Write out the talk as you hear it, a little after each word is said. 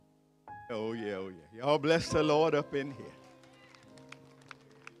Oh, yeah, oh, yeah. Y'all bless the Lord up in here.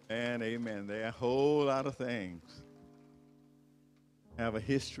 And amen. There are a whole lot of things have a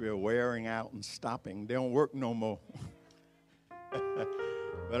history of wearing out and stopping. They don't work no more.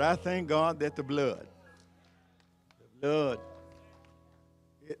 But I thank God that the blood,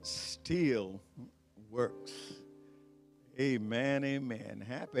 it still works. Amen, amen.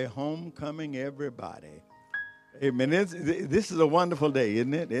 Happy homecoming, everybody. Amen. This is a wonderful day,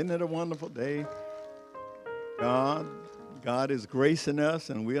 isn't it? Isn't it a wonderful day? God is gracing us,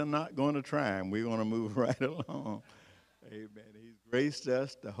 and we are not going to try him. We're going to move right along. Amen. He's graced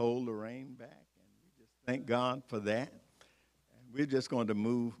us to hold the rain back, and we just thank God for that. And we're just going to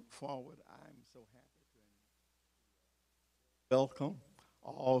move forward. I'm so happy to welcome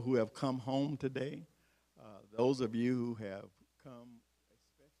all who have come home today. Those of you who have come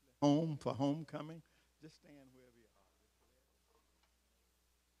especially home for homecoming, just stand wherever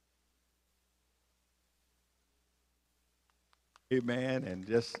you are. Amen. And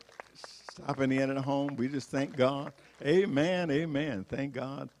just stopping in at home, we just thank God. Amen. Amen. Thank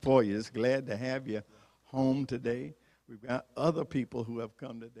God for you. Just glad to have you home today. We've got other people who have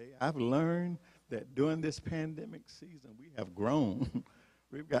come today. I've learned that during this pandemic season, we have grown.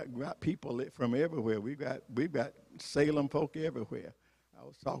 We've got people from everywhere. We've got Salem folk everywhere. I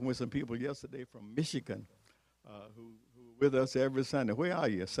was talking with some people yesterday from Michigan who are with us every Sunday. Where are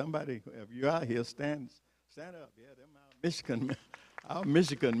you? Somebody, if you're out here, stand up. Yeah, them our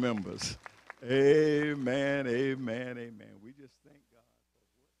Michigan members. Amen, amen, amen. We just thank God for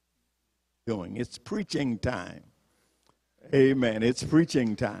what he's doing. It's preaching time. Amen. It's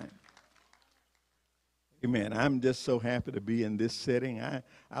preaching time. Amen. I'm just so happy to be in this setting. I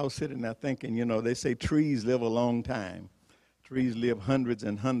was sitting there thinking, they say trees live a long time. Trees live hundreds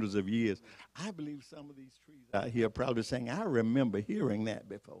and hundreds of years. I believe some of these trees out here are probably saying, I remember hearing that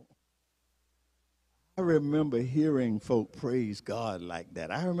before. I remember hearing folk praise God like that.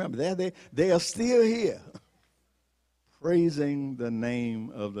 I remember they are still here praising the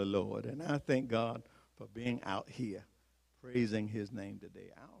name of the Lord. And I thank God for being out here praising his name today.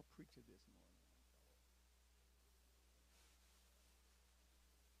 I'll preach it this morning.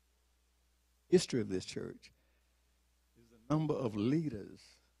 History of this church is the number of leaders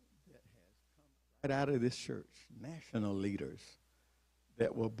that has come right out of this church, national leaders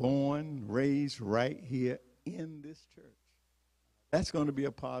that were born, raised right here in this church. That's going to be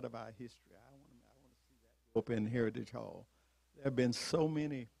a part of our history. I want to see that up in Heritage Hall. There have been so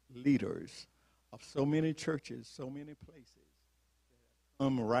many leaders of so many churches, so many places that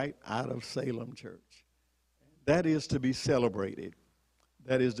have come right out of Salem Church. That is to be celebrated.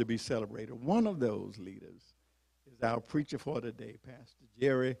 That is to be celebrated. One of those leaders is our preacher for today, Pastor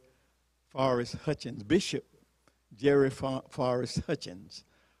Jerry Forrest Hutchins, Bishop Jerry Forrest Hutchins,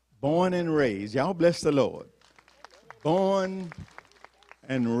 born and raised. Y'all bless the Lord. Born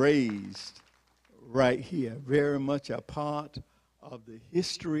and raised right here, very much a part of the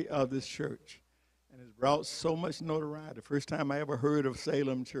history of this church, and has brought so much notoriety. The first time I ever heard of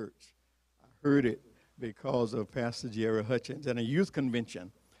Salem Church, I heard it because of Pastor Jerry Hutchins and a youth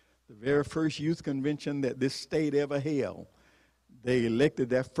convention, the very first youth convention that this state ever held. They elected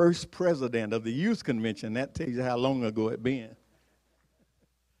their first president of the youth convention. That tells you how long ago it been.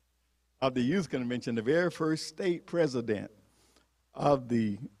 Of the youth convention, the very first state president of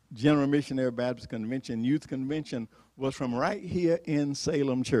the General Missionary Baptist Convention, youth convention, was from right here in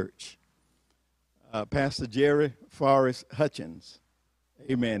Salem Church. Pastor Jerry Forrest Hutchins.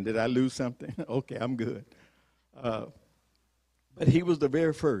 Amen. Did I lose something? Okay, I'm good. But he was the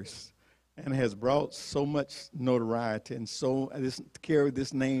very first and has brought so much notoriety and carried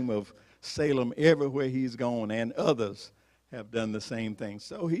this name of Salem everywhere he's gone, and others have done the same thing.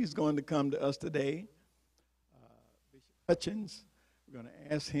 So he's going to come to us today. Bishop Hutchins, we're going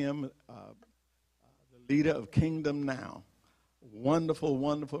to ask him, the leader of Kingdom Now. Wonderful,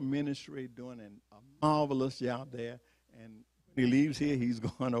 wonderful ministry, doing a marvelous job there. And when he leaves here, he's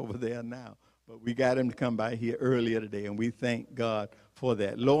going over there now. But we got him to come by here earlier today, and we thank God for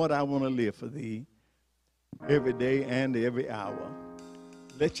that. Lord, I want to live for thee every day and every hour.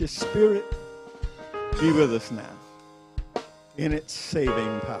 Let your spirit be with us now in its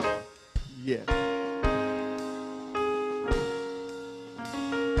saving power. Yes.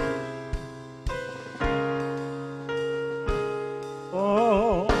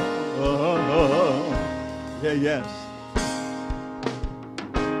 Yes.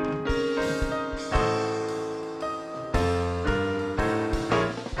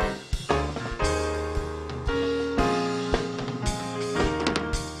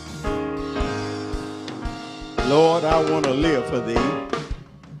 Lord, I want to live for thee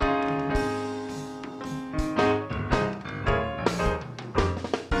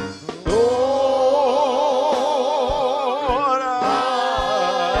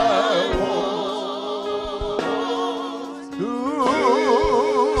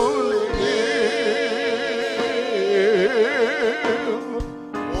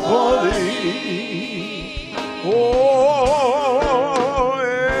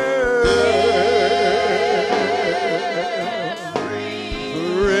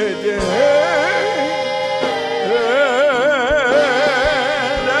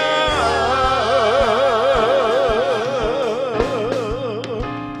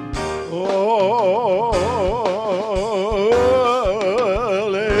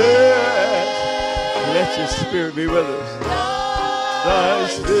Let your spirit be with us. Thy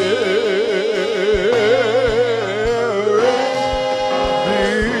spirit be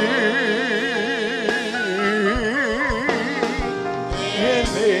in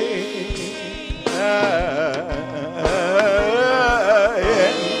me.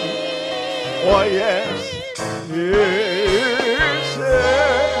 Oh, yes.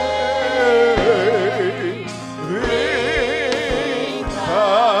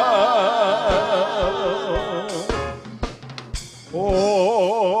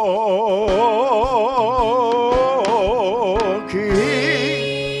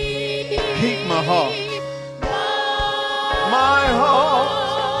 Keep my heart. My heart.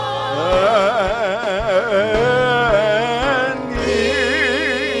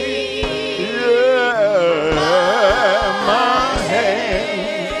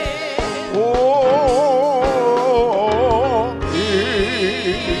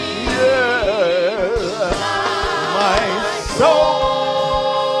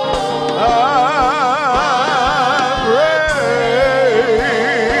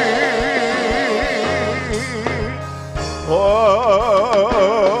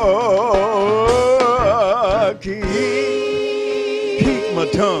 Keep my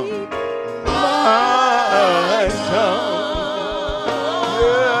tongue. My tongue.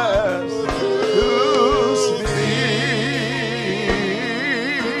 Yes. To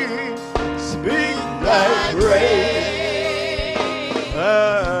speak thy praise.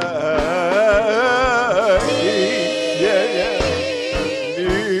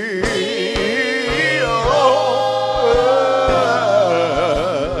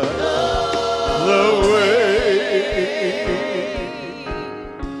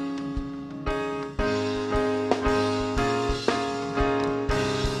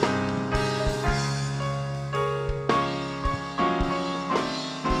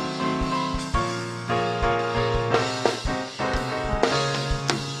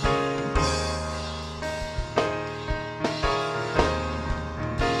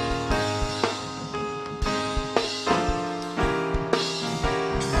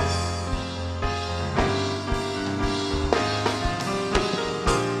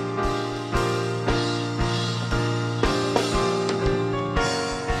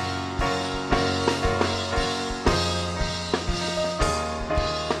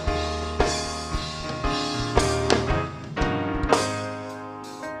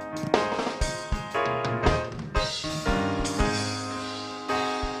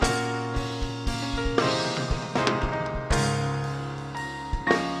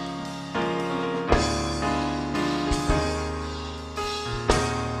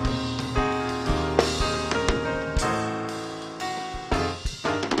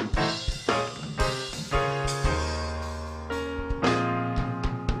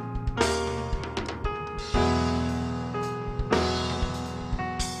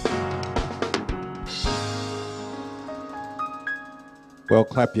 Well,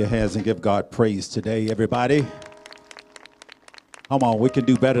 clap your hands and give God praise today, everybody. Come on, we can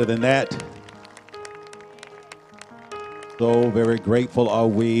do better than that. So very grateful are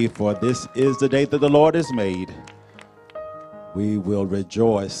we, for this is the day that the Lord has made. We will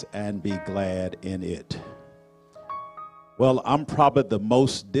rejoice and be glad in it. Well, I'm probably the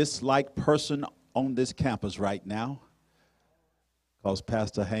most disliked person on this campus right now, because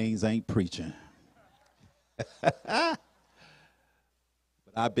Pastor Haynes ain't preaching.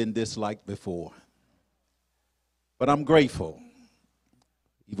 I've been disliked before. But I'm grateful.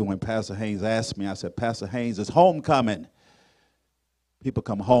 Even when Pastor Haynes asked me, I said, Pastor Haynes, it's homecoming. People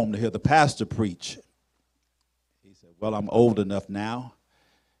come home to hear the pastor preach. He said, well, I'm old enough now,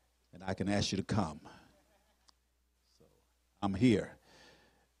 and I can ask you to come. So I'm here,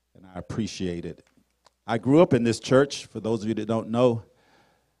 and I appreciate it. I grew up in this church. For those of you that don't know,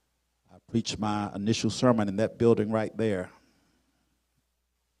 I preached my initial sermon in that building right there.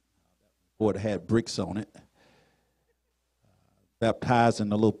 It had bricks on it. Baptized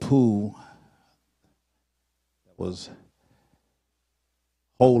in a little pool that was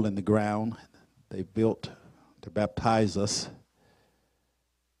hole in the ground they built to baptize us.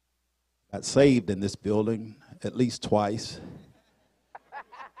 Got saved in this building at least twice.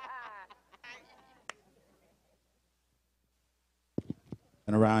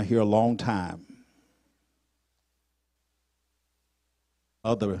 Been around here a long time.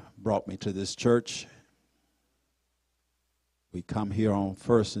 Mother brought me to this church. We come here on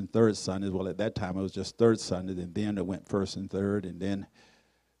first and third Sundays. Well, at that time, it was just third Sunday, and then it went first and third, and then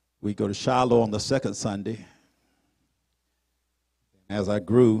we go to Shiloh on the second Sunday. As I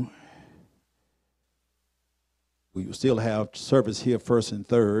grew, we would still have service here first and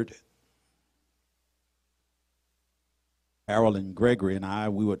third. Harold and Gregory and I,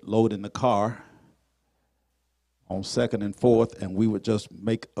 we would load in the car on 2nd and 4th, and we would just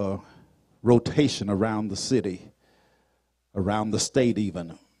make a rotation around the city, around the state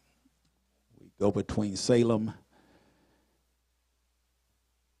even. We go between Salem,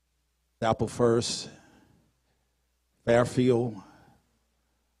 Chapel First, Fairfield,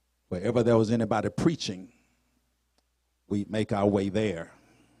 wherever there was anybody preaching, we'd make our way there.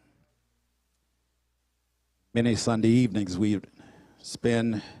 Many Sunday evenings we'd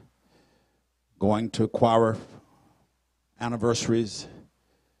spend going to choir anniversaries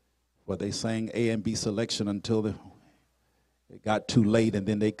where they sang A and B selection until it got too late, and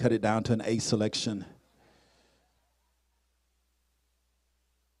then they cut it down to an A selection.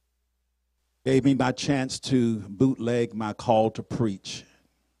 Gave me my chance to bootleg my call to preach.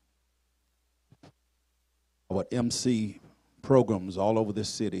 I would MC programs all over the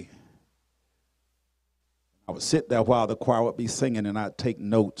city. I would sit there while the choir would be singing, and I'd take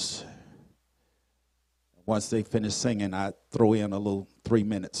notes. Once they finished singing, I'd throw in a little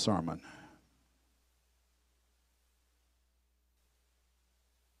 3-minute sermon.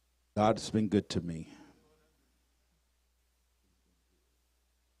 God's been good to me.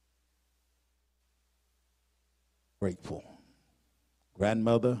 Grateful.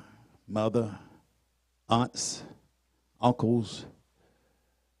 Grandmother, mother, aunts, uncles.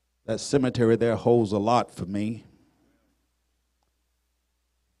 That cemetery there holds a lot for me.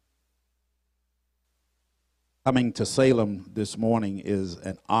 Coming to Salem this morning is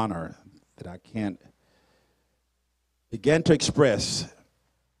an honor that I can't begin to express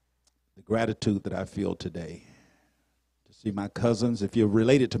the gratitude that I feel today. To see my cousins, if you're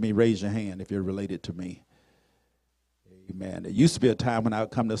related to me, raise your hand if you're related to me. Amen. It used to be a time when I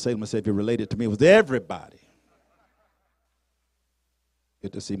would come to Salem and say, if you're related to me, it was everybody.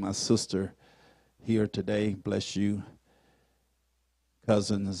 Good to see my sister here today. Bless you.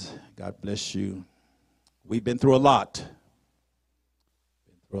 Cousins, God bless you. We've been through a lot.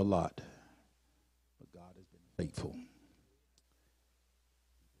 But God has been faithful.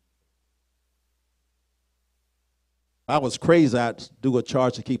 If I was crazy, I'd do a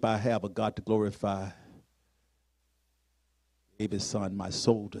charge to keep I have a God to glorify. Gave his son my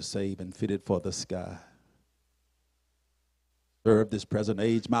soul to save and fitted for the sky. Serve this present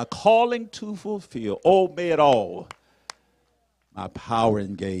age, my calling to fulfill. Oh, may it all my power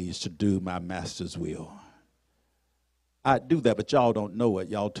engaged to do my master's will. I do that, but y'all don't know it.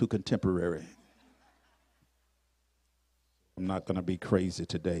 Y'all too contemporary. I'm not going to be crazy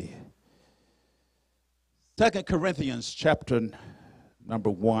today. 2 Corinthians chapter number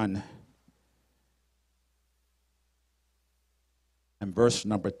 1 and verse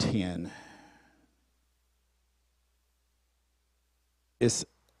number 10. It's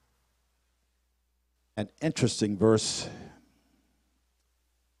an interesting verse,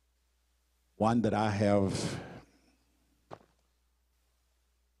 one that I have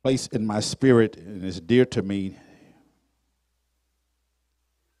placed in my spirit and is dear to me.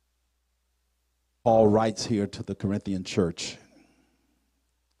 Paul writes here to the Corinthian church.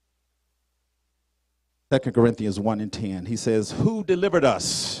 2 Corinthians 1 and 10. He says, who delivered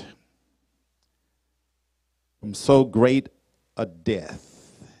us from so great a death,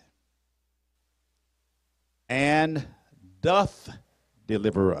 and doth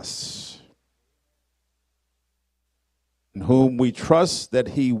deliver us, in whom we trust that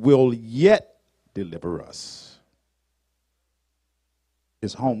he will yet deliver us.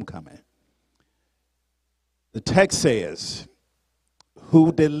 His homecoming. The text says,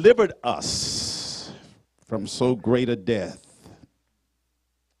 who delivered us from so great a death,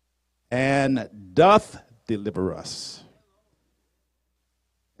 and doth deliver us,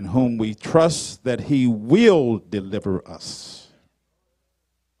 in whom we trust that he will deliver us.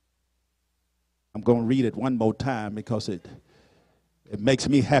 I'm going to read it one more time because it makes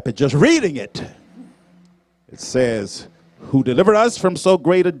me happy just reading it. It says, who delivered us from so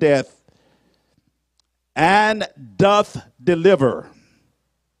great a death, and doth deliver,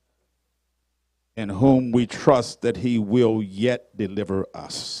 in whom we trust that he will yet deliver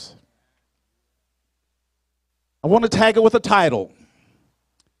us. I want to tag it with a title.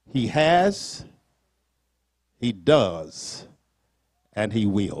 He has, he does, and he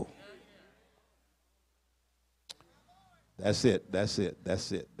will. That's it.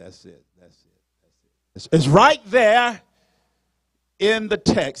 It's right there in the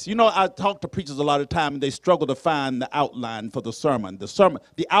text. You know, I talk to preachers a lot of time, and they struggle to find the outline for the sermon.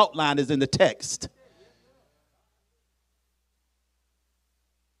 The outline is in the text.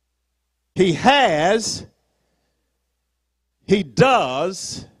 He has, he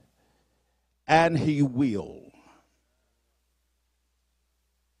does, and he will.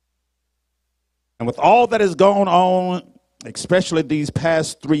 And with all that has gone on, especially these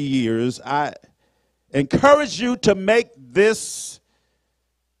past 3 years, I encourage you to make this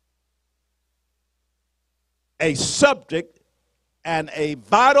a subject and a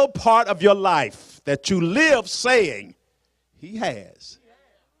vital part of your life that you live saying, He has.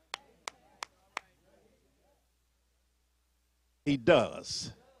 He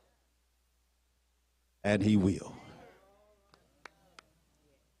does. And He will.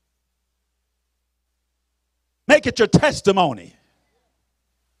 Make it your testimony.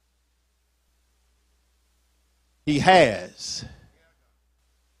 He has.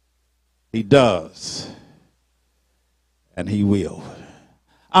 He does. And He will.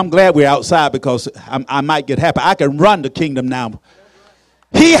 I'm glad we're outside because I might get happy. I can run the kingdom now.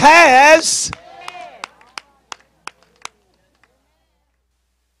 He has.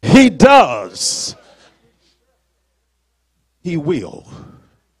 He does. He will.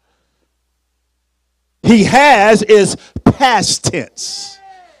 He has is past tense.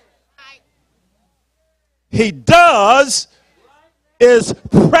 He does is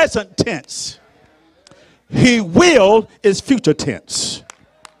present tense. He will is future tense.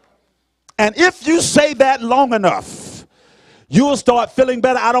 And if you say that long enough, you'll start feeling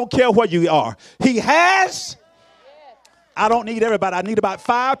better. I don't care where you are. He has. I don't need everybody. I need about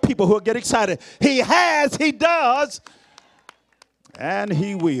 5 people who will get excited. He has, He does, and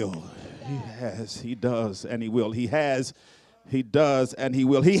He will. He has, He does, and He will. He has, He does, and He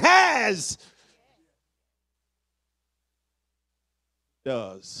will. He has,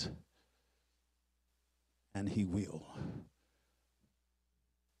 does, and He will.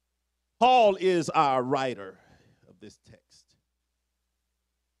 Paul is our writer of this text.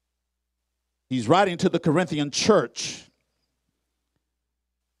 He's writing to the Corinthian church.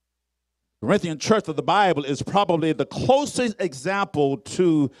 The Corinthian church of the Bible is probably the closest example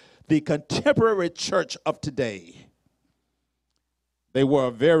to the contemporary church of today. They were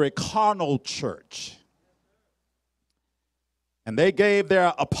a very carnal church. And they gave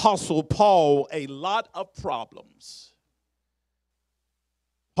their apostle Paul a lot of problems.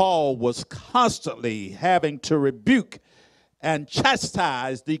 Paul was constantly having to rebuke and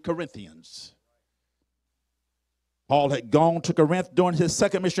chastise the Corinthians. Paul had gone to Corinth during his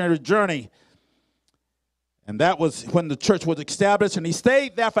second missionary journey. And that was when the church was established, and he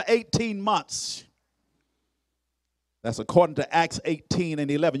stayed there for 18 months. That's according to Acts 18 and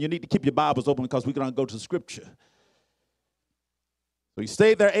 11. You need to keep your Bibles open because we're going to go to Scripture. So he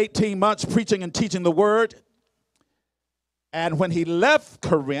stayed there 18 months preaching and teaching the word. And when he left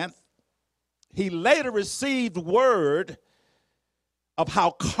Corinth, he later received word of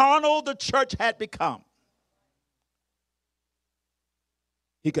how carnal the church had become.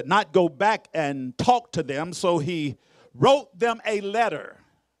 He could not go back and talk to them, so he wrote them a letter.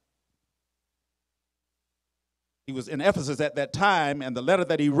 He was in Ephesus at that time, and the letter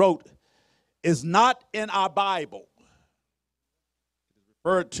that he wrote is not in our Bible. It's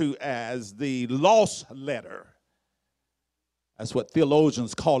referred to as the lost letter. That's what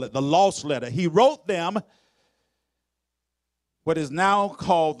theologians call it, the lost letter. He wrote them what is now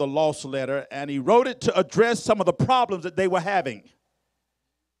called the lost letter, and he wrote it to address some of the problems that they were having.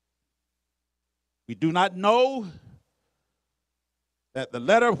 We do not know that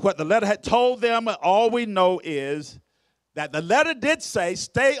what the letter had told them. All we know is that the letter did say,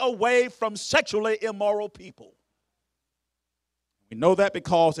 stay away from sexually immoral people. We know that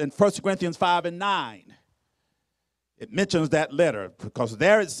because in 1 Corinthians 5 and 9, it mentions that letter, because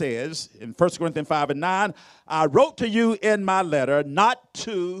there it says in 1 Corinthians 5 and 9, I wrote to you in my letter not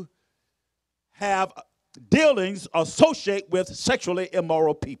to have dealings associate with sexually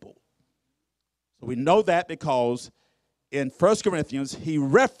immoral people. So we know that because in 1 Corinthians, he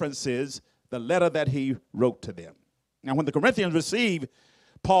references the letter that he wrote to them. Now, when the Corinthians received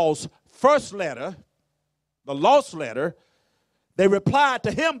Paul's first letter, the lost letter, they replied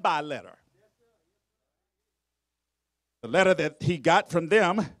to him by letter. The letter that he got from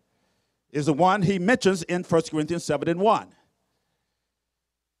them is the one he mentions in 1 Corinthians 7 and 1.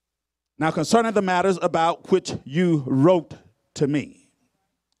 Now, concerning the matters about which you wrote to me.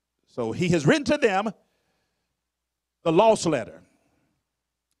 So he has written to them the lost letter.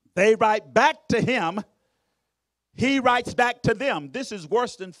 They write back to him. He writes back to them. This is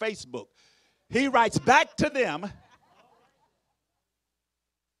worse than Facebook. He writes back to them.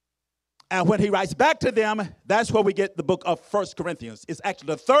 And when he writes back to them, that's where we get the book of 1 Corinthians. It's actually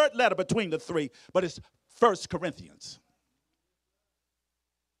the third letter between the three, but it's 1 Corinthians.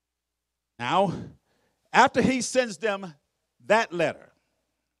 Now, after he sends them that letter,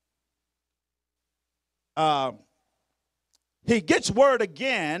 he gets word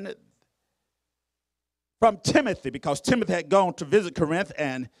again from Timothy, because Timothy had gone to visit Corinth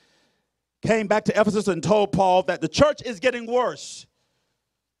and came back to Ephesus and told Paul that the church is getting worse.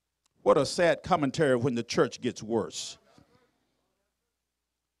 What a sad commentary when the church gets worse.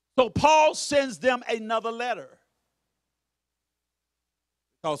 So Paul sends them another letter,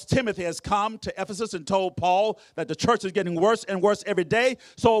 because Timothy has come to Ephesus and told Paul that the church is getting worse and worse every day.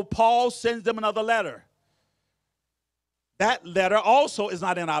 So Paul sends them another letter. That letter also is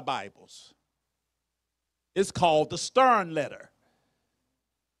not in our Bibles. It's called the Stern letter.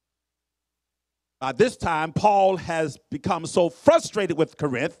 By this time, Paul has become so frustrated with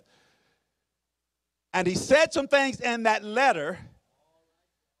Corinth, and he said some things in that letter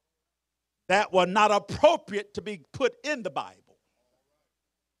that were not appropriate to be put in the Bible.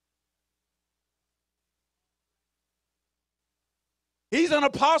 He's an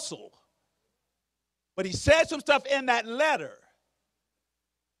apostle, but he said some stuff in that letter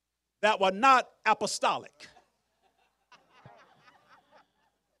that were not apostolic.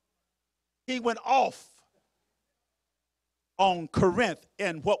 He went off on Corinth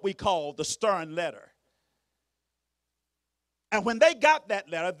in what we call the Stern letter. And when they got that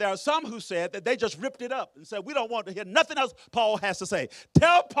letter, there are some who said that they just ripped it up and said, we don't want to hear nothing else Paul has to say.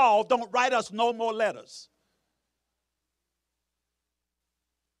 Tell Paul, don't write us no more letters.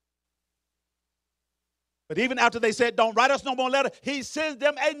 But even after they said, don't write us no more letter, he sends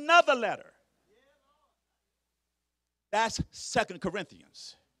them another letter. That's 2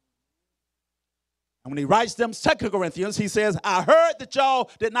 Corinthians. And when he writes them 2 Corinthians, he says, I heard that y'all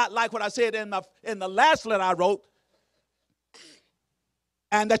did not like what I said in the last letter I wrote,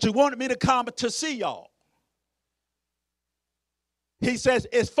 and that you wanted me to come to see y'all. He says,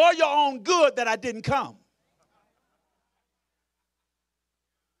 it's for your own good that I didn't come.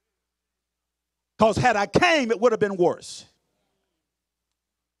 Because had I came, it would have been worse.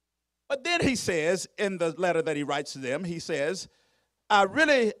 But then he says, in the letter that he writes to them, he says, I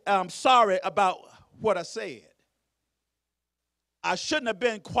really am sorry about what I said. I shouldn't have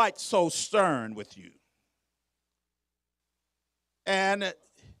been quite so stern with you. And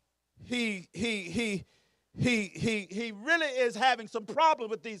he really is having some problem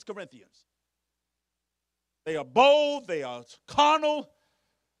with these Corinthians. They are bold, they are carnal.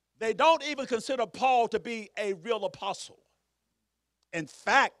 They don't even consider Paul to be a real apostle. In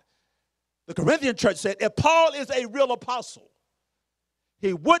fact, the Corinthian church said, if Paul is a real apostle,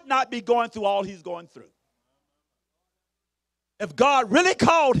 he would not be going through all he's going through. If God really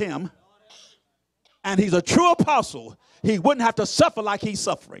called him and he's a true apostle, he wouldn't have to suffer like he's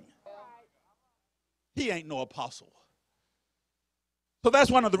suffering. He ain't no apostle. So that's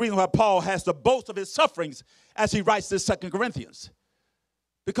one of the reasons why Paul has to boast of his sufferings as he writes this 2 Corinthians.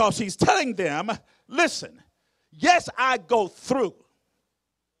 Because he's telling them, listen, yes, I go through,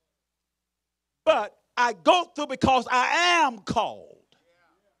 but I go through because I am called.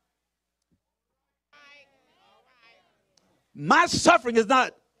 My suffering is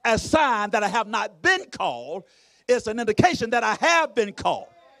not a sign that I have not been called. It's an indication that I have been called.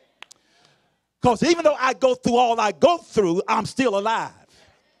 Because even though I go through all I go through, I'm still alive.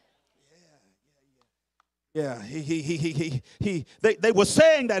 Yeah, they were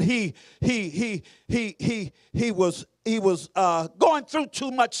saying that he was going through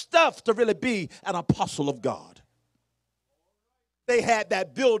too much stuff to really be an apostle of God. They had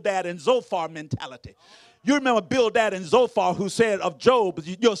that Bildad and Zophar mentality. You remember Bildad and Zophar who said of Job,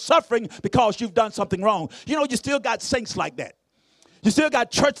 you're suffering because you've done something wrong. You know, you still got saints like that. You still got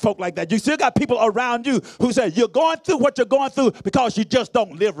church folk like that. You still got people around you who say you're going through what you're going through because you just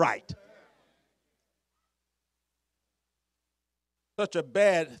don't live right. Such a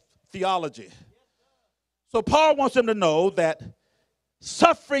bad theology. So Paul wants them to know that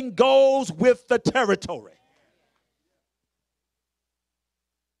suffering goes with the territory.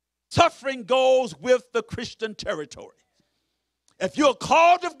 Suffering goes with the Christian territory. If you're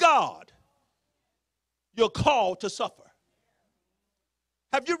called of God, you're called to suffer.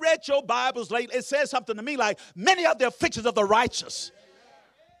 Have you read your Bibles lately? It says something to me like, many of the afflictions of the righteous.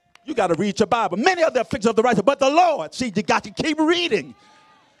 You got to read your Bible. Many of the afflictions of the righteous, but the Lord, see, you got to keep reading.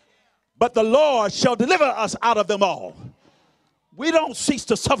 But the Lord shall deliver us out of them all. We don't cease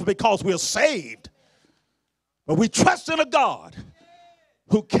to suffer because we're saved, but we trust in a God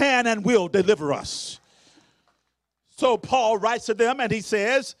who can and will deliver us. So Paul writes to them and he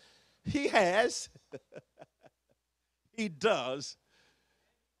says, he has, he does,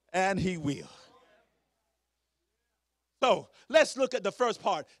 and he will. So let's look at the first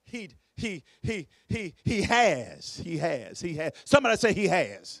part. He has. Somebody say he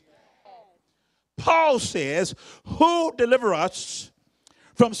has. Paul says, who deliver us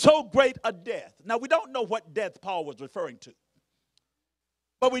from so great a death. Now, we don't know what death Paul was referring to.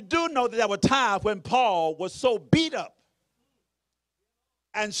 But we do know that there were times when Paul was so beat up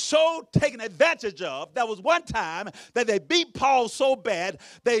and so taken advantage of. There was one time that they beat Paul so bad,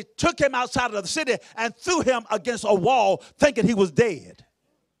 they took him outside of the city and threw him against a wall thinking he was dead.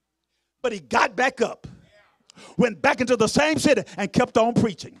 But he got back up, went back into the same city and kept on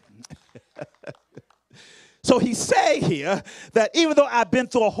preaching. So he said here that even though I've been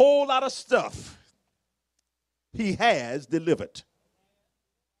through a whole lot of stuff, he has delivered.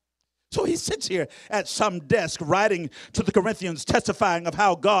 So he sits here at some desk writing to the Corinthians, testifying of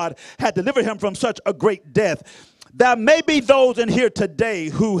how God had delivered him from such a great death. There may be those in here today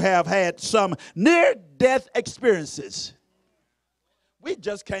who have had some near-death experiences. We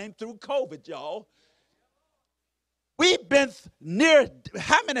just came through COVID, y'all. We've been near,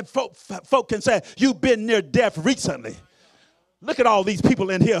 how many folk can say you've been near death recently? Look at all these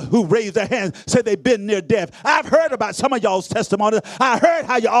people in here who raised their hands, say they've been near death. I've heard about some of y'all's testimonies. I heard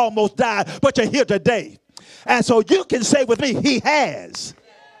how you almost died, but you're here today. And so you can say with me, he has.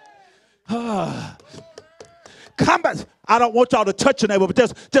 Come back. I don't want y'all to touch your neighbor, but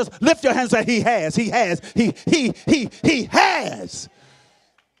just lift your hands and say, he has. He has. He has.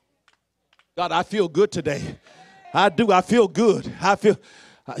 God, I feel good today. I do. I feel good. I feel.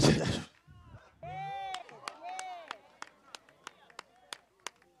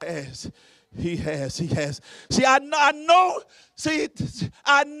 He has. See, I know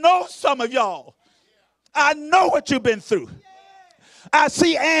some of y'all. I know what you've been through. I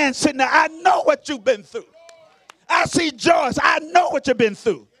see Ann sitting there. I know what you've been through. I see Joyce. I know what you've been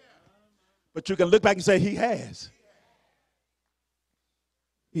through. But you can look back and say, he has.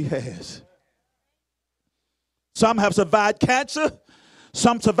 He has. Some have survived cancer.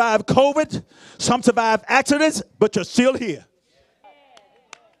 Some survived COVID. Some survived accidents, but you're still here.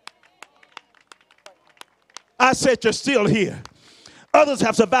 I said you're still here. Others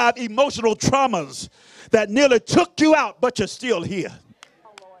have survived emotional traumas that nearly took you out, but you're still here.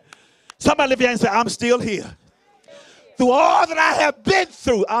 Somebody lift your hand and say, I'm still here. Through all that I have been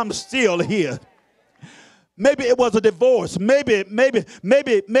through, I'm still here. Maybe it was a divorce. Maybe a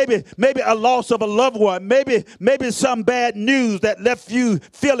loss of a loved one. Maybe some bad news that left you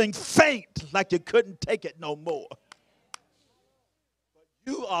feeling faint, like you couldn't take it no more. But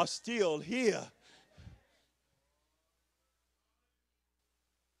you are still here.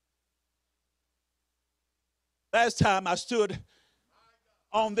 Last time I stood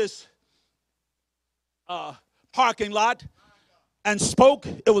on this parking lot and spoke,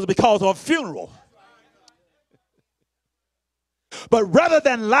 it was because of a funeral. But rather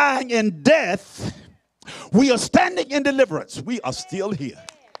than lying in death, we are standing in deliverance. We are still here.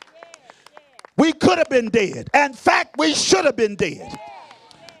 We could have been dead. In fact, we should have been dead.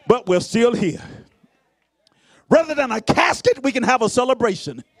 But we're still here. Rather than a casket, we can have a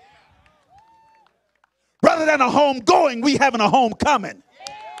celebration. Rather than a homegoing, we having a homecoming.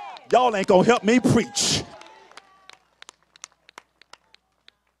 Y'all ain't gonna help me preach.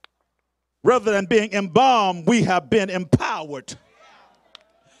 Rather than being embalmed, we have been empowered.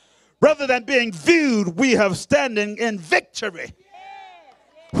 Rather than being viewed, we have standing in victory.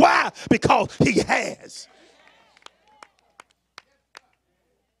 Why? Because he has.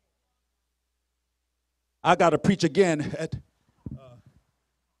 I got to preach again at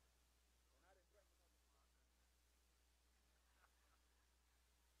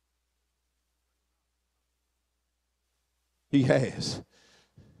he has.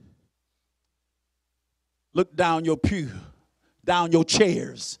 Look down your pew, down your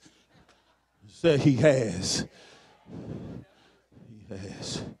chairs. Say he has. He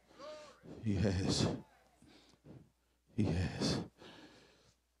has. He has. He has.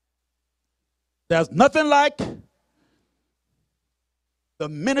 There's nothing like the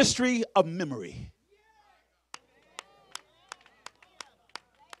ministry of memory.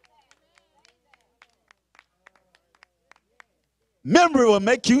 Memory will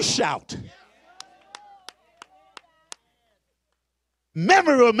make you shout.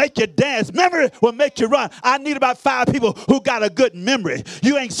 Memory will make you dance. Memory will make you run. I need about 5 people who got a good memory.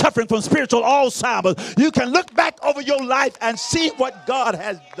 You ain't suffering from spiritual Alzheimer's. You can look back over your life and see what God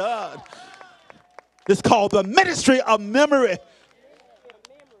has done. It's called the ministry of memory.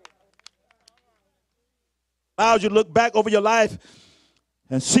 Allows you to look back over your life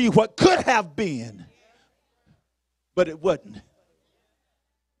and see what could have been, but it wasn't.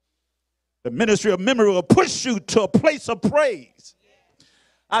 The ministry of memory will push you to a place of praise.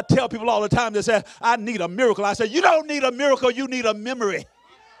 I tell people all the time, they say, I need a miracle. I say, you don't need a miracle, you need a memory.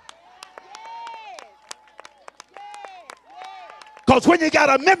 Because when you got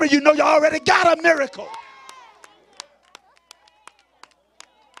a memory, you know you already got a miracle.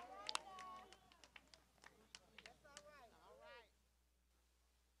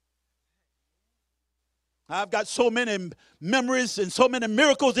 I've got so many memories and so many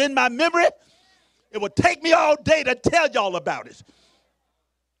miracles in my memory. It would take me all day to tell y'all about it.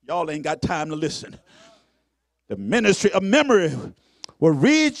 Y'all ain't got time to listen. The ministry of memory will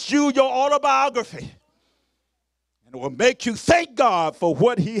read you your autobiography, and it will make you thank God for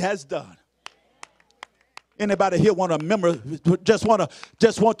what he has done. Anybody here want to remember, just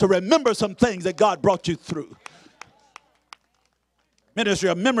want to remember some things that God brought you through? Ministry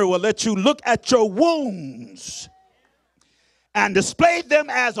of memory will let you look at your wounds and display them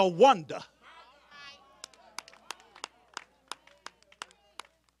as a wonder.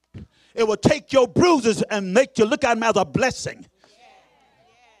 It will take your bruises and make you look at them as a blessing.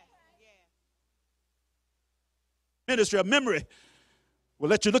 Ministry of memory will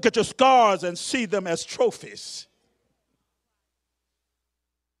let you look at your scars and see them as trophies.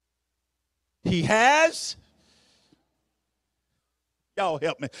 He has. Y'all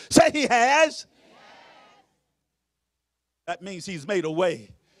help me. Say he has. That means he's made a way.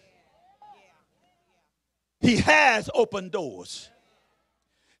 He has opened doors.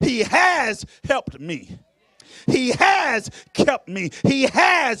 He has helped me. He has kept me. He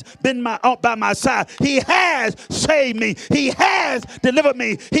has been by my side. He has saved me. He has delivered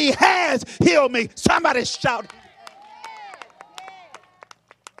me. He has healed me. Somebody shout.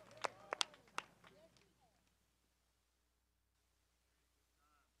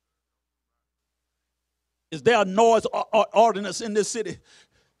 Is there a noise ordinance in this city?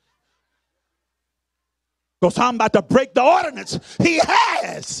 Because I'm about to break the ordinance. He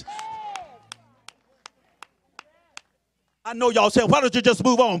has. I know y'all saying, why don't you just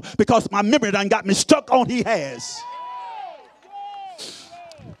move on? Because my memory done got me stuck on he has.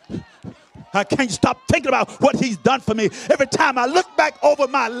 I can't stop thinking about what he's done for me. Every time I look back over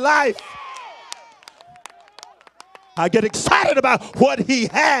my life, I get excited about what he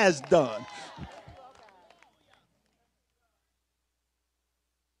has done.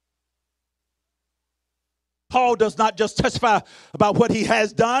 Paul does not just testify about what he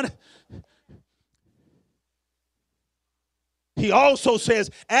has done. He also says,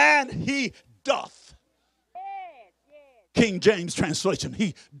 and he doth. King James translation,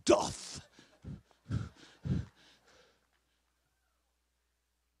 he doth.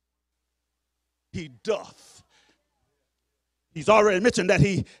 He doth. He's already mentioned that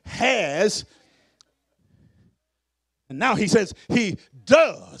he has. And now he says he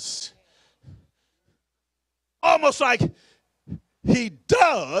does. Almost like he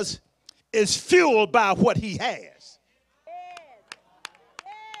does is fueled by what he has.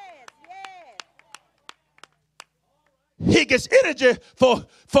 He gets energy for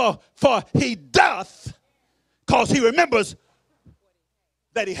he doth because he remembers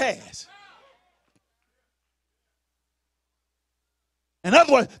that he has. In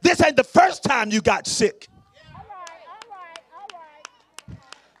other words, this ain't the first time you got sick.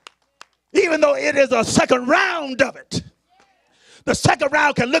 Even though it is a second round of it. The second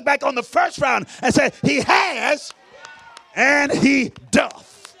round can look back on the first round and say, he has and he doth.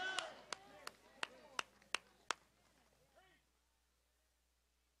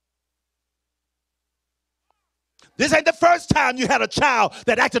 This ain't the first time you had a child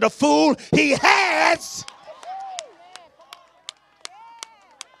that acted a fool. He has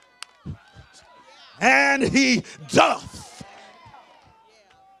and he doth.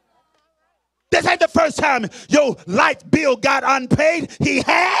 This ain't the first time your light bill got unpaid. He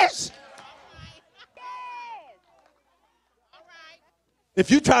has.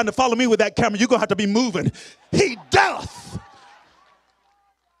 If you're trying to follow me with that camera, you're going to have to be moving. He doth.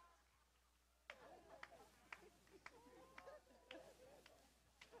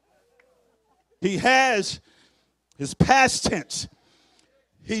 He has is past tense.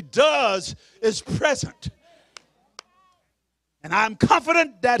 He does is present. And I'm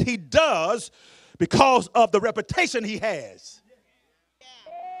confident that he does because of the reputation he has.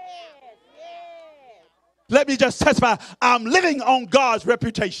 Let me just testify. I'm living on God's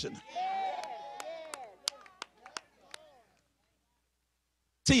reputation.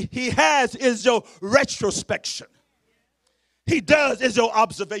 See, he has is your retrospection. He does is your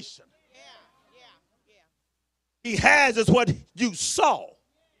observation. He has is what you saw.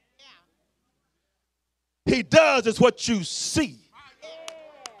 He does is what you see.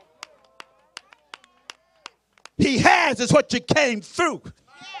 He has is what you came through.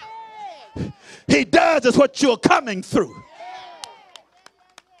 He does is what you're coming through.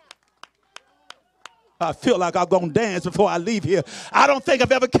 I feel like I'm going to dance before I leave here. I don't think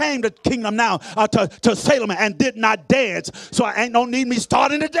I've ever came to Kingdom Now, to Salem, and did not dance. So I ain't no need me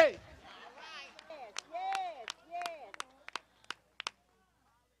starting today.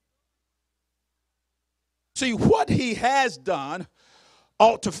 See, what he has done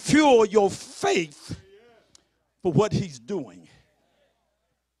ought to fuel your faith for what he's doing.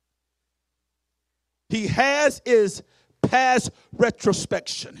 He has his past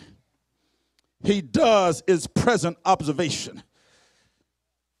retrospection. He does his present observation.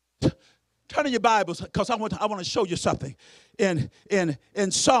 Turn in your Bibles, because I want to show you something in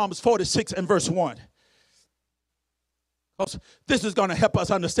Psalms 46 and verse 1. Because this is going to help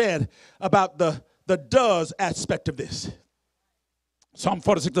us understand about the does aspect of this. Psalm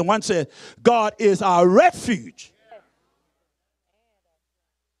 46 and 1 says, God is our refuge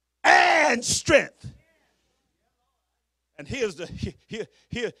and strength. And here's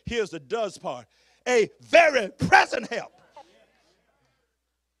the does part. A very present help.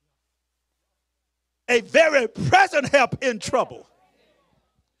 A very present help in trouble.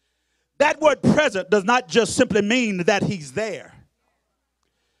 That word present does not just simply mean that he's there.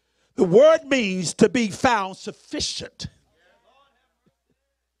 The word means to be found sufficient.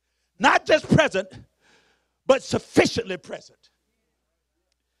 Not just present, but sufficiently present.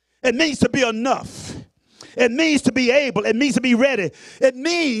 It means to be enough. It means to be able. It means to be ready. It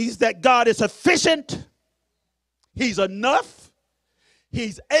means that God is sufficient. He's enough.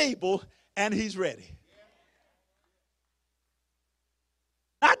 He's able. And he's ready.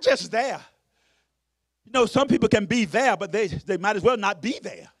 Not just there. You know, some people can be there, but they might as well not be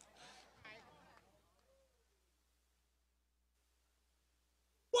there.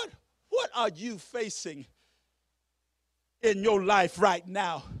 What are you facing in your life right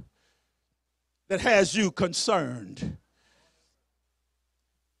now that has you concerned?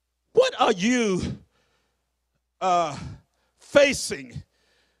 What are you facing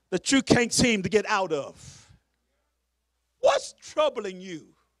that you can't seem to get out of? What's troubling you?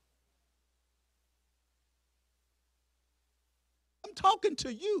 I'm talking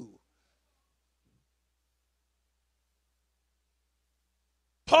to you.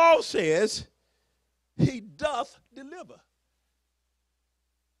 Paul says, he doth deliver.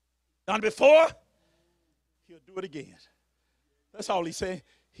 Done it before, he'll do it again. That's all he's saying.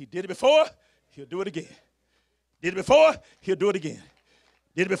 He did it before, he'll do it again. Did it before, he'll do it again.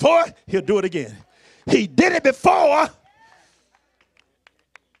 Did it before, he'll do it again. He did it before,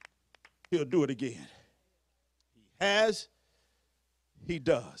 he'll do it again. He has, he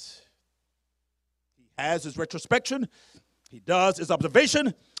does. He has his retrospection. He does his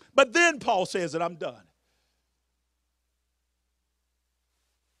observation. But then Paul says that I'm done.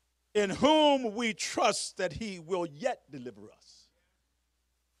 In whom we trust that he will yet deliver us.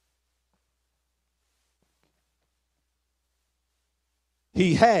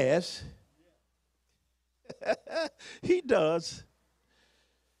 He has. He does.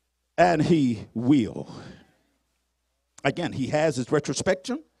 And he will. Again, he has his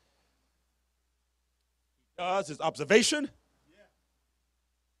retrospection. He does his observation.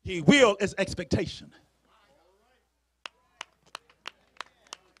 He will is expectation.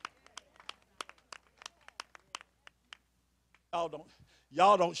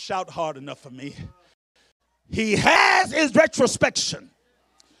 Y'all don't shout hard enough for me. He has his retrospection.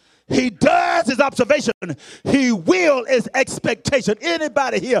 He does his observation. He will is expectation.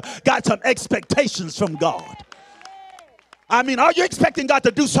 Anybody here got some expectations from God? I mean, are you expecting God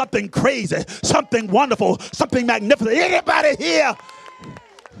to do something crazy, something wonderful, something magnificent? Anybody here?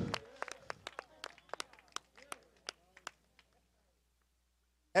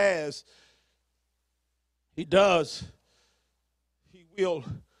 As he does, he will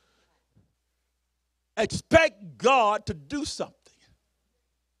expect God to do something.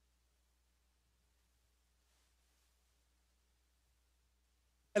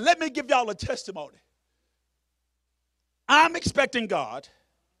 And let me give y'all a testimony. I'm expecting God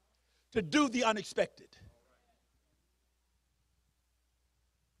to do the unexpected.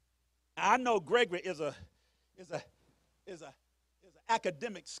 I know Gregory is an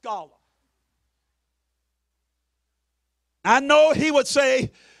academic scholar. I know he would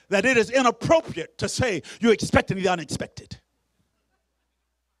say that it is inappropriate to say you're expecting the unexpected,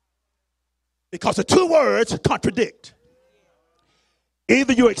 because the two words contradict.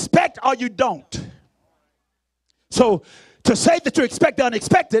 Either you expect or you don't. So to say that you expect the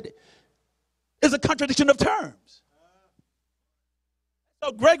unexpected is a contradiction of terms.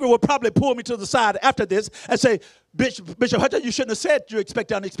 So Gregory will probably pull me to the side after this and say, Bishop Hunter, you shouldn't have said you expect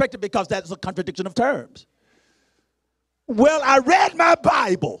the unexpected because that's a contradiction of terms. Well, I read my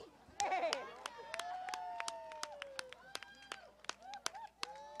Bible.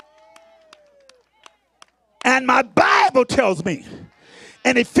 And my Bible tells me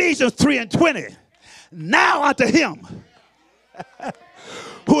in Ephesians 3:20, now unto him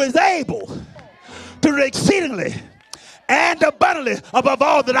who is able to do exceedingly and abundantly above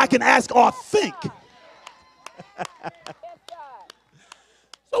all that I can ask or think.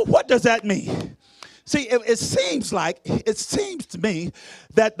 So what does that mean? See, it seems to me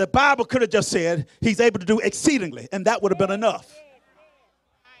that the Bible could have just said he's able to do exceedingly, and that would have been enough.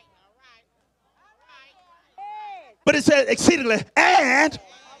 But it said exceedingly and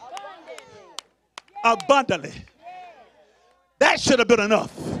abundantly. That should have been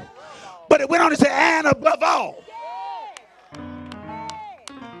enough. But it went on to say, and above all.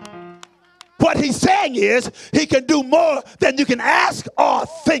 What he's saying is he can do more than you can ask or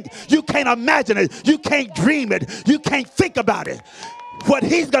think. You can't imagine it. You can't dream it. You can't think about it. What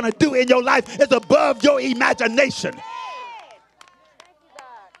he's going to do in your life is above your imagination.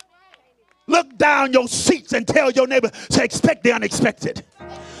 Look down your seats and tell your neighbor to expect the unexpected.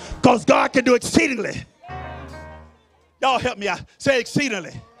 Because God can do exceedingly. Y'all help me out. Say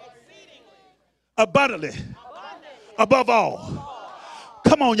exceedingly. Abundantly. Above all.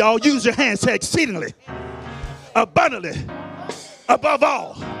 Come on, y'all. Use your hands. Say exceedingly. Abundantly. Above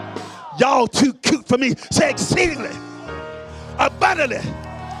all. Y'all too cute for me. Say exceedingly. Abundantly.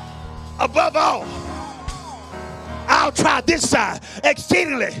 Above all. I'll try this side.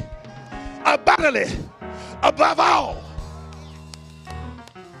 Exceedingly. Abundantly. Above all.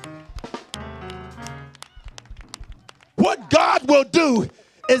 What God will do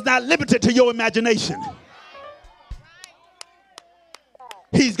is not limited to your imagination.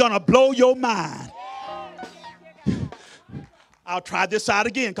 He's going to blow your mind. I'll try this side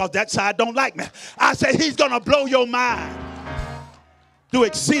again because that side don't like me. I say he's going to blow your mind. Do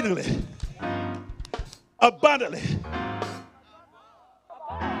exceedingly, abundantly.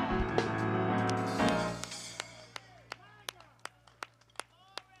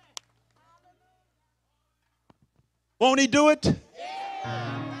 Won't he do it?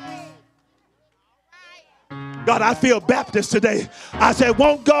 God, I feel Baptist today. I said,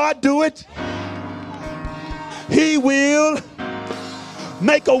 won't God do it? He will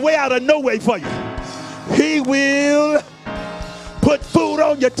make a way out of no way for you. He will put food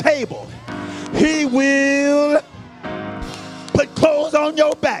on your table. He will put clothes on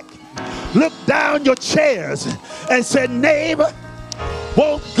your back. Look down your chairs and say, neighbor,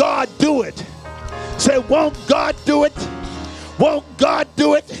 won't God do it? Say, won't God do it? Won't God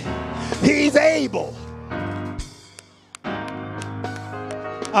do it? He's able.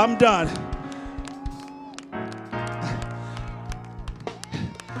 I'm done.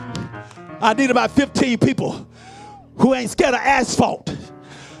 I need about 15 people who ain't scared of asphalt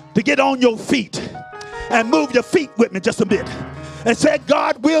to get on your feet and move your feet with me just a bit and say,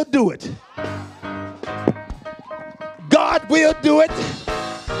 God will do it. God will do it.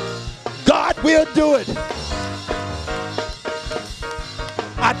 God will do it.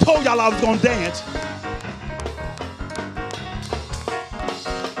 I told y'all I was going to dance.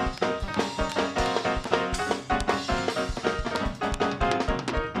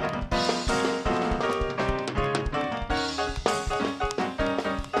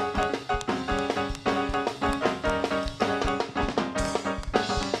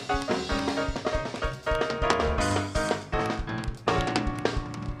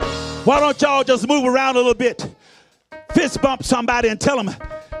 Why don't y'all just move around a little bit? Fist bump somebody and tell them,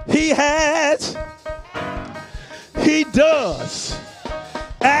 he has, he does,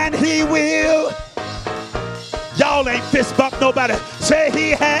 and he will. Y'all ain't fist bump nobody. Say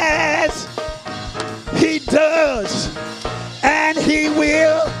he has, he does, and he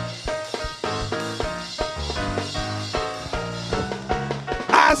will.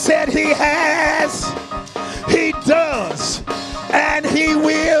 I said he has, he does, and he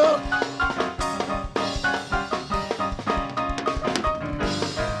will.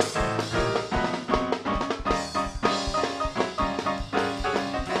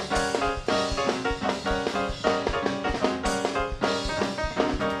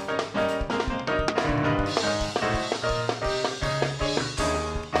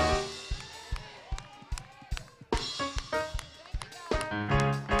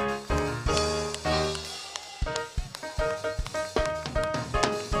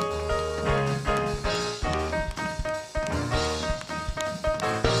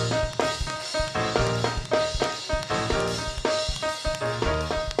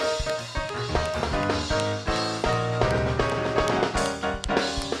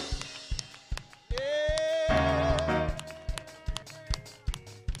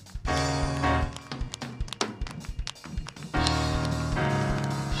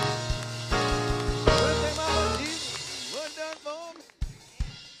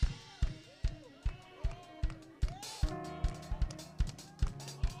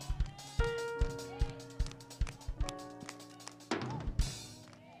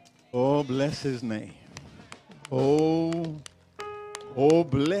 Oh, bless his name. Oh,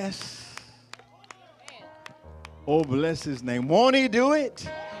 bless. Oh, bless his name. Won't he do it?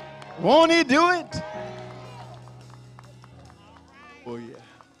 Won't he do it? Oh, yeah.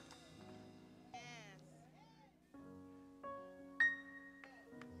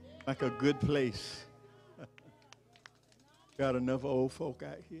 Like a good place. Got enough old folk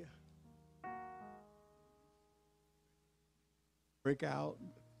out here. Break out.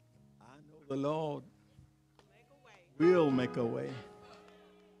 I know the Lord will make a way.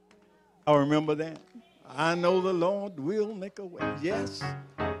 I remember that. I know the Lord will make a way. Yes.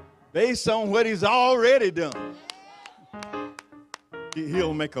 Based on what he's already done.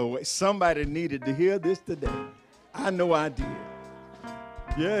 He'll make a way. Somebody needed to hear this today. I know I did.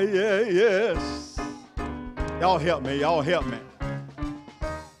 Yeah, yes. Y'all help me. Y'all help me.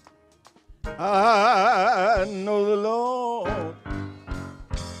 I know the Lord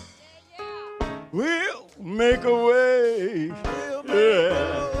will make a way.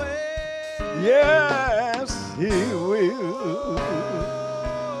 Yeah. Yes, he will.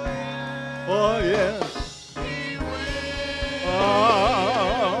 Oh, yes. He will.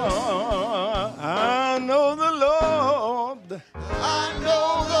 I know the Lord. I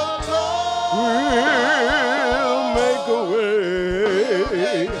know the Lord will make a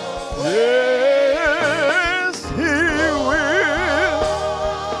way. Yes, he will.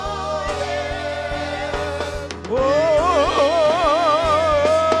 Oh,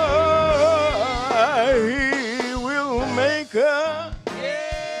 he will make a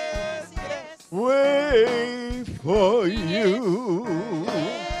way for you.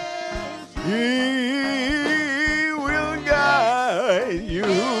 He will guide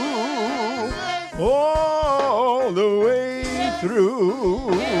you all the way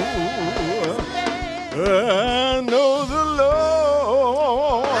through. I know the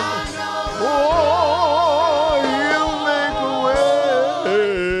Lord. Oh, he'll make a way.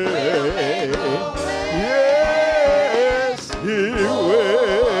 Yes, he will.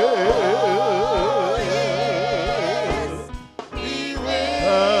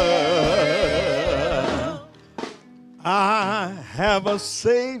 I have a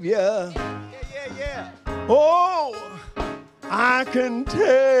Savior. Oh, I can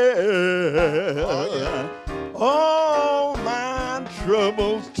tell all my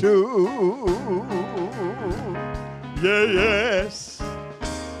troubles too. Yes.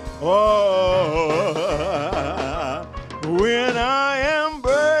 Oh, when I am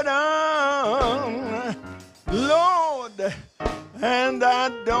burdened, Lord, and I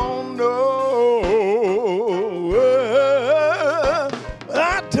don't know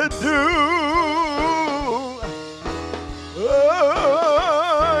what to do.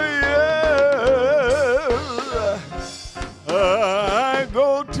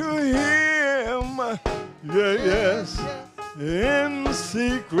 Yes, in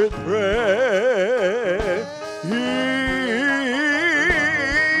secret prayer, he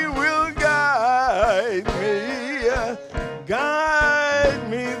will guide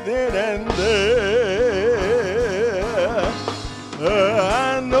me then and there.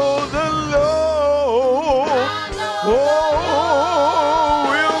 I know the Lord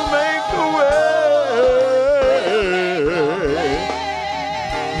will make a way.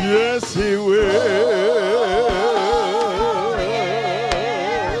 Yes, he will.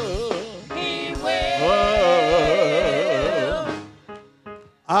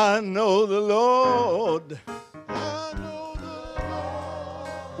 I know the Lord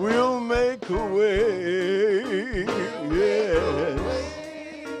will make a way. Yes,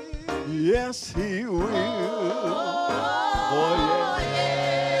 yes, he will. Oh,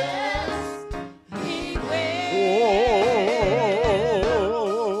 yes, he will.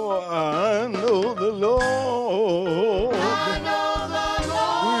 Oh, I know the Lord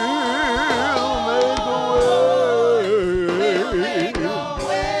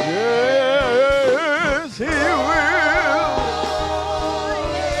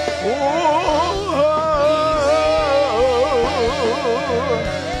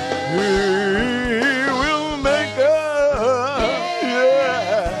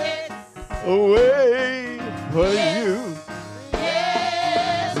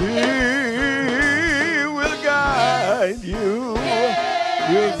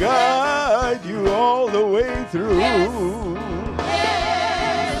will guide you all the way through.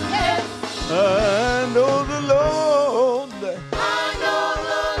 I know the Lord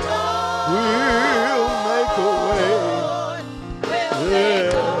will make a way.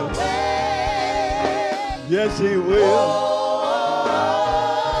 Yes, he will.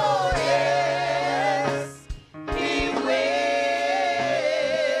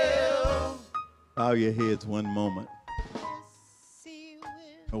 bow your heads one moment.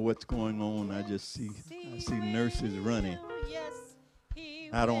 Know what's going on? I see nurses running.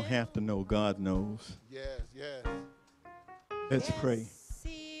 I don't have to know. God knows. Yes, yes. Let's pray.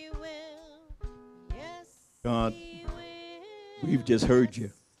 God, we've just heard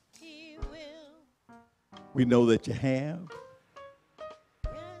you. We know that you have.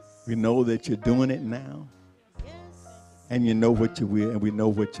 We know that you're doing it now. And you know what you will, and we know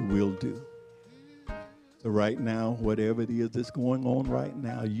what you will do. So right now, whatever it is that's going on right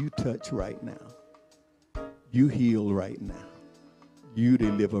now, you touch right now. You heal right now. You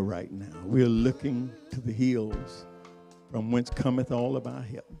deliver right now. We're looking to the hills from whence cometh all of our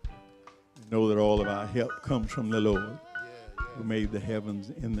help. We know that all of our help comes from the Lord who made the heavens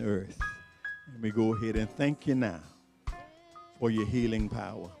and the earth. And we go ahead and thank you now for your healing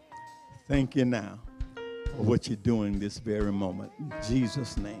power. Thank you now for what you're doing this very moment. In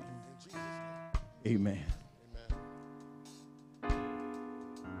Jesus' name. Amen.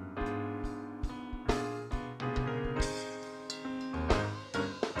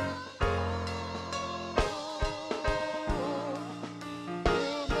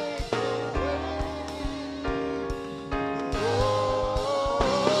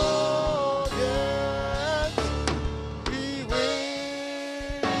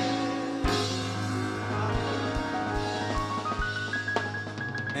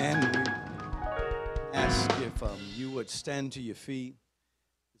 Stand to your feet.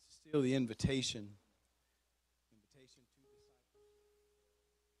 It's still the invitation. Invitation to discipleship.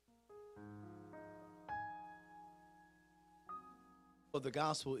 Well, the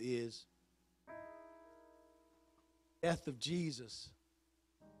gospel is death of Jesus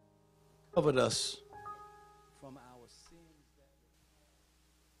covered us from our sins,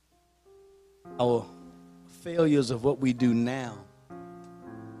 our failures of what we do now,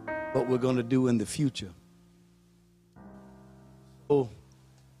 what we're going to do in the future.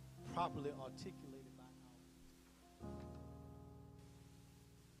 Properly articulated by our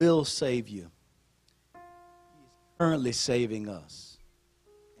will save you. He is currently saving us.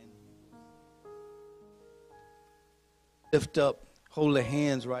 And lift up holy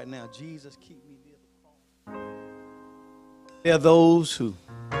hands right now. Jesus, keep me near the cross. There are those who,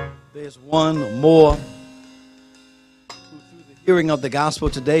 there's one or more who through the hearing of the gospel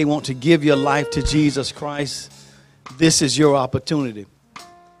today want to give your life to Jesus Christ. This is your opportunity.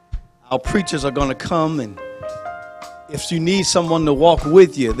 Our preachers are going to come, and if you need someone to walk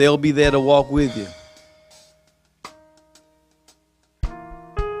with you, they'll be there to walk with you.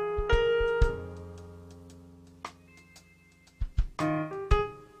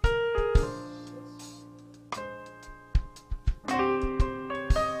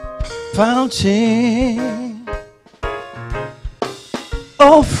 Fountain,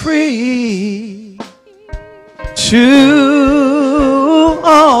 oh free to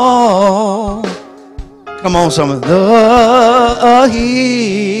all. Come on, some of the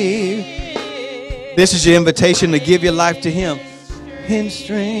here. This is your invitation to give your life to Him. In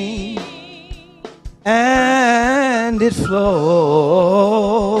stream, and it flows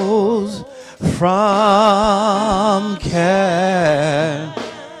from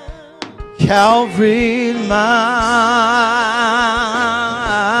Calvary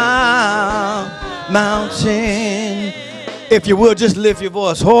mountain. If you will, just lift your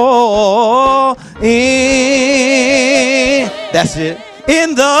voice. Oh, in, that's it.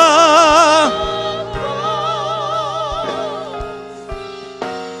 In the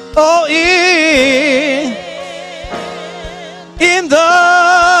oh, in the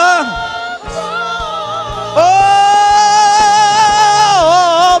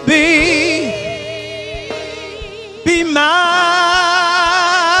oh, be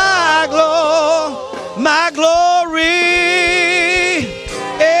my glory.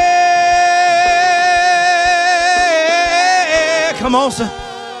 Come on, sir.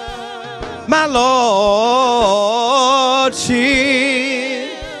 My Lord,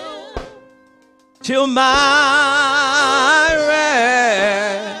 till my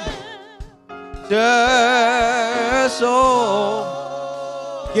rapture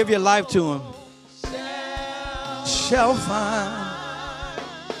soul, give your life to Him, shall find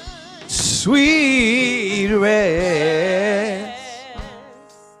sweet rest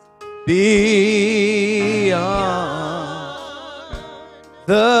beyond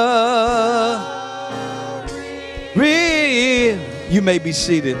the river. You may be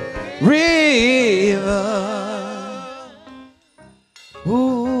seated. River.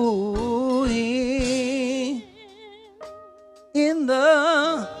 Ooh, in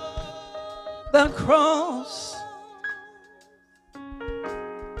the cross.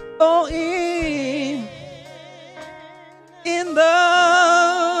 Oh, in in the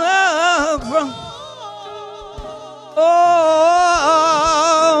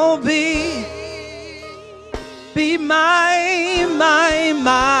oh, be my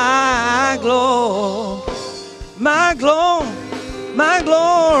glory, my glory, my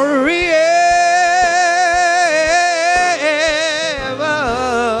glory ever.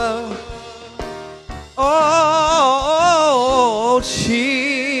 Oh,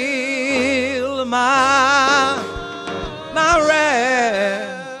 shield my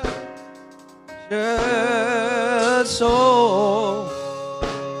raptured soul.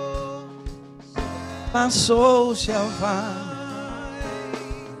 My soul shall find.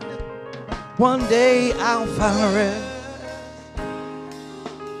 One day I'll find rest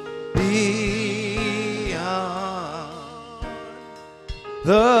beyond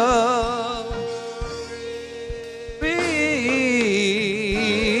the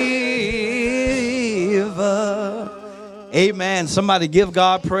river. Amen. Somebody give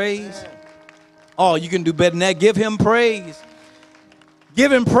God praise. Oh, you can do better than that. Give him praise. Give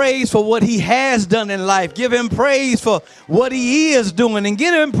him praise for what he has done in life. Give him praise for what he is doing. And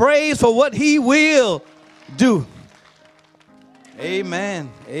give him praise for what he will do. Amen.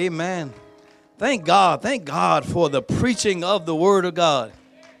 Amen. Thank God. Thank God for the preaching of the word of God.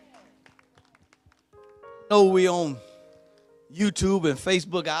 I know we on YouTube and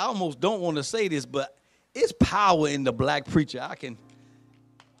Facebook. I almost don't want to say this, but it's power in the black preacher.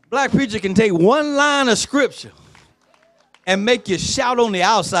 Black preacher can take one line of scripture and make you shout on the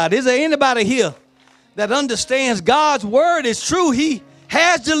outside. Is there anybody here that understands God's word is true? He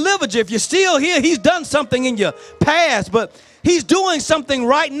has delivered you. If you're still here, he's done something in your past, but he's doing something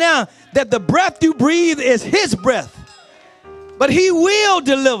right now, that the breath you breathe is his breath. But he will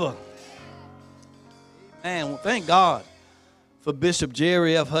deliver. Man, well, thank God for Bishop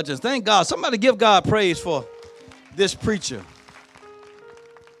Jerry F. Hutchins. Thank God. Somebody give God praise for this preacher.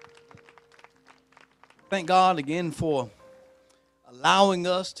 Thank God again for allowing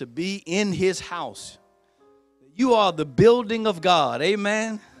us to be in his house. You are the building of God.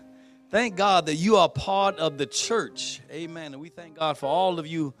 Amen. Thank God that you are part of the church. Amen. And we thank God for all of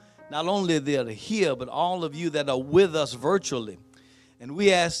you, not only that are here, but all of you that are with us virtually. And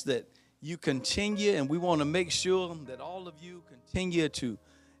we ask that you continue, and we want to make sure that all of you continue to,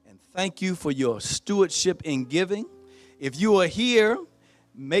 and thank you for your stewardship in giving. If you are here,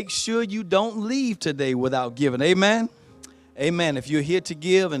 make sure you don't leave today without giving. Amen. Amen. If you're here to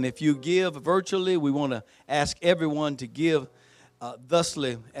give, and if you give virtually, we want to ask everyone to give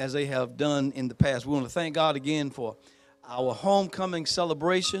thusly as they have done in the past. We want to thank God again for our homecoming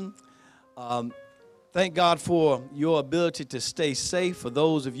celebration. Thank God for your ability to stay safe. For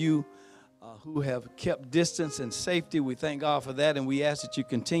those of you who have kept distance and safety, we thank God for that, and we ask that you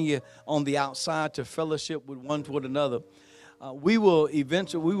continue on the outside to fellowship with one toward another. We will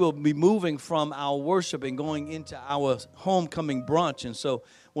be moving from our worship and going into our homecoming brunch. And so I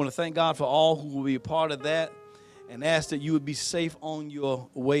want to thank God for all who will be a part of that, and ask that you would be safe on your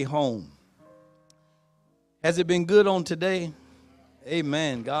way home. Has it been good on today?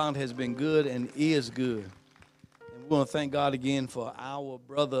 Amen. God has been good and is good. And we want to thank God again for our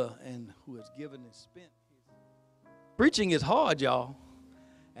brother and who has given and spent. Preaching is hard, y'all.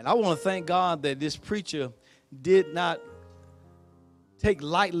 And I want to thank God that this preacher did not take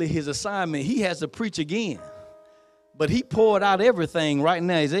lightly his assignment. He has to preach again. But he poured out everything right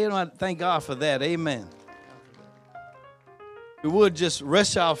now. Thank God for that. Amen. We would just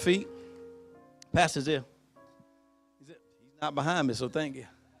rest our feet. Pastor's there. He's not behind me, so thank you.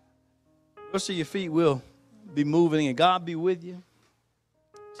 Rest of your feet will be moving, and God be with you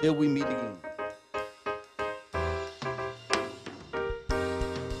till we meet again.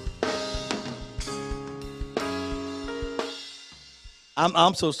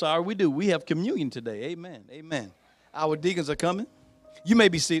 I'm so sorry. We have communion today. Amen. Amen. Our deacons are coming. You may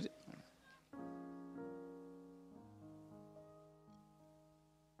be seated.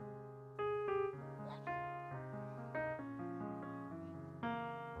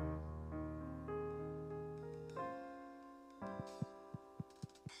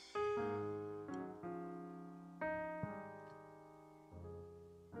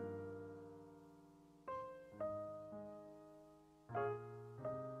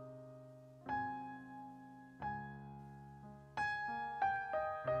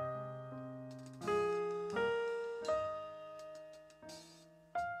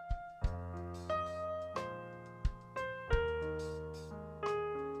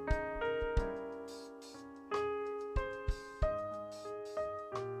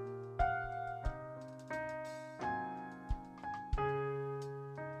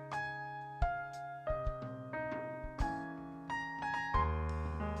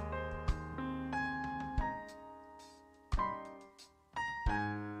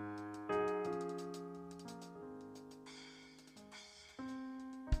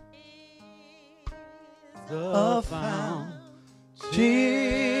 the fountain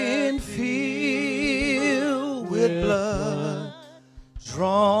filled with blood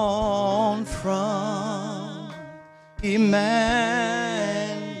drawn from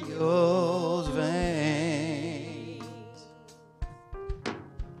Emmanuel's veins,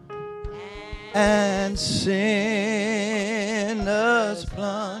 and sinners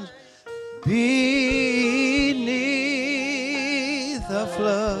plunge beneath the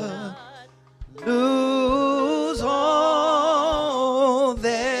flood, lose all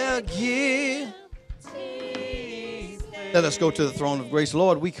their guilt. Let us go to the throne of grace.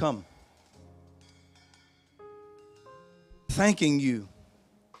 Lord, we come thanking you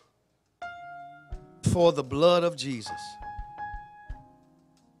for the blood of Jesus.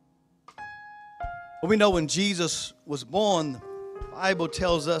 We know when Jesus was born, the Bible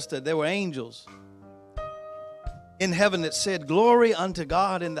tells us that there were angels in heaven that said, "Glory unto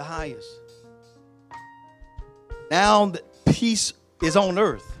God in the highest." Now that peace is on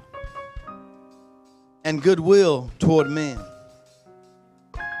earth and goodwill toward men.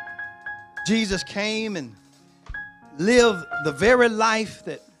 Jesus came and lived the very life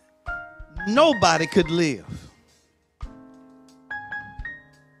that nobody could live.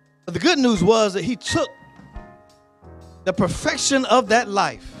 But the good news was that he took the perfection of that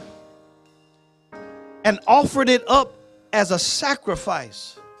life and offered it up as a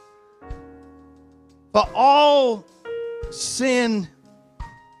sacrifice for all sin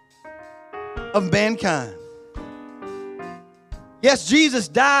of mankind. Yes, Jesus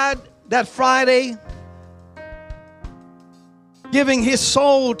died that Friday, giving his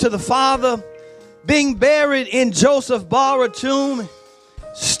soul to the Father, being buried in Joseph borrowed tomb,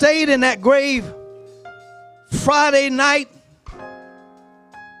 stayed in that grave Friday night,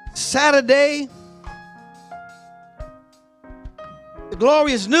 Saturday. The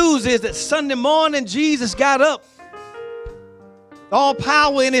glorious news is that Sunday morning Jesus got up, all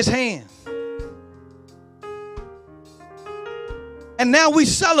power in his hand. And now we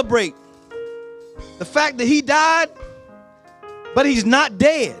celebrate the fact that he died, but he's not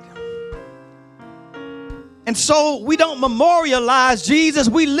dead. And so we don't memorialize Jesus.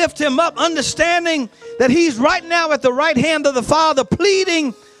 We lift him up, understanding that he's right now at the right hand of the Father,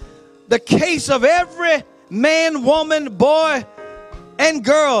 pleading the case of every man, woman, boy, and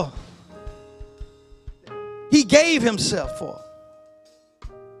girl he gave himself for.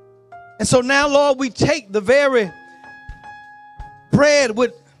 And so now, Lord, we take the very bread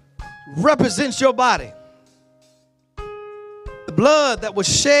which represents your body, the blood that was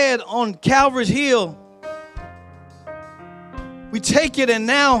shed on Calvary's hill. We take it and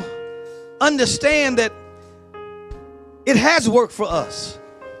now understand that it has worked for us.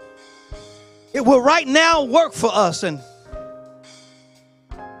 It will right now work for us, and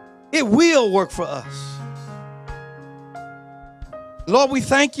it will work for us. Lord, we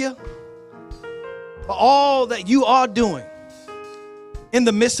thank you for all that you are doing in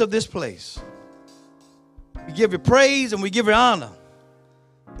the midst of this place. We give you praise and we give you honor.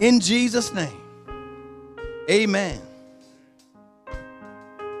 In Jesus' name, amen.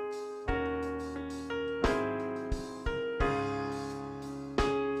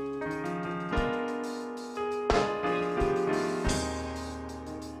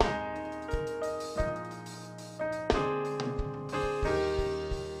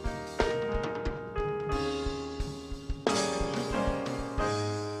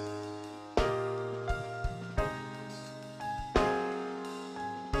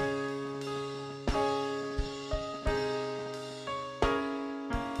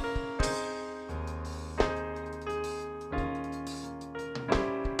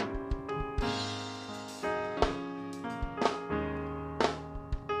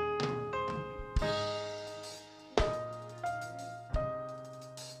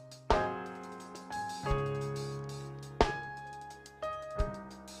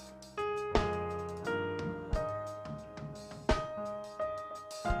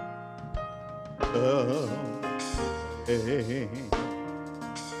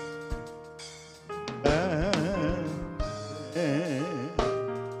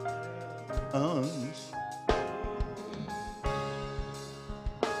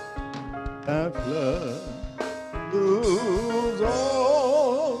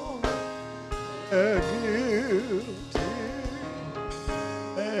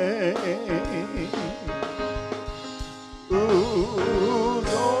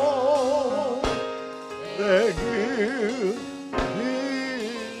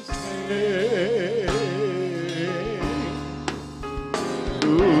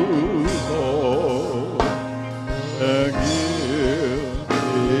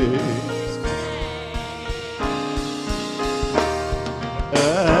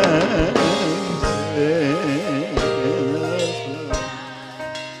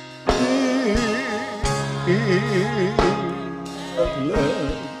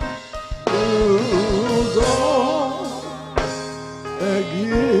 blood whose all that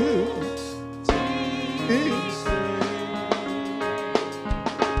guilty,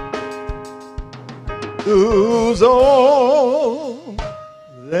 whose all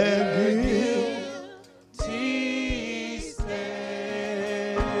that guilty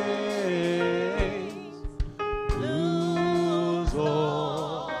stains, whose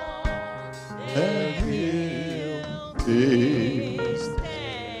all that guilty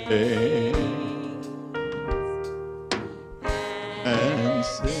stains, and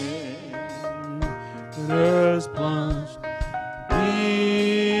sinners plunged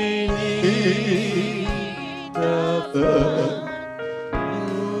beneath the flood,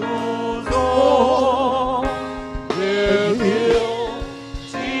 whose all their guilty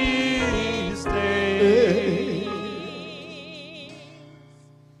stains,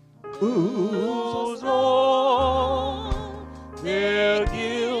 whose all their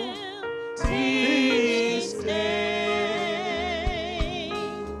guilty stains,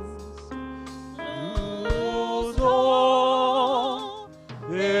 whose all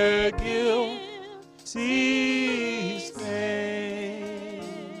their guilty stains.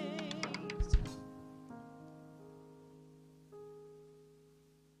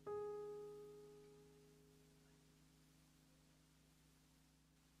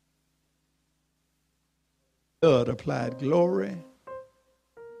 Blood applied glory.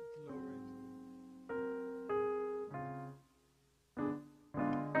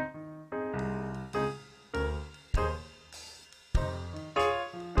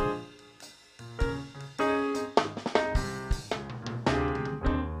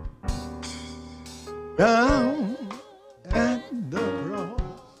 Down at the cross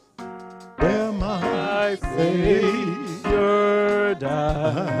where my Savior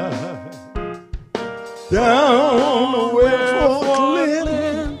died, down where for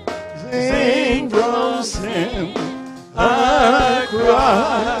cleansing from sin I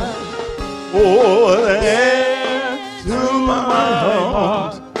cried, oh, there to my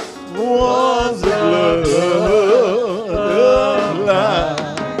heart was the blood of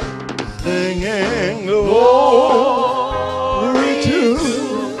life, singing glory to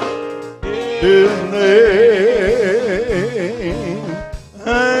His name.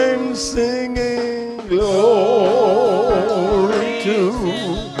 I'm singing glory to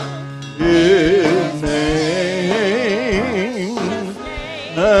His name.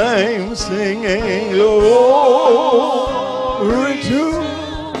 I'm singing glory to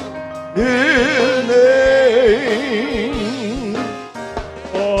His name.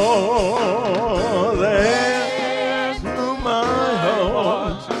 Oh, there to my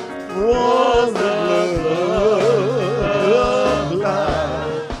heart was the blood of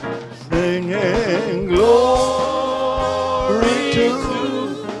life, singing glory to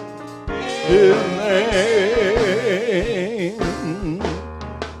His name.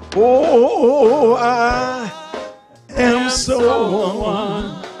 Oh, I am so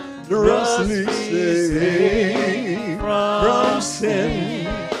wondrously saved from sin.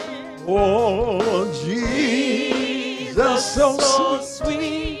 Oh, Jesus, so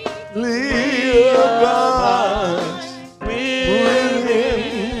sweetly abides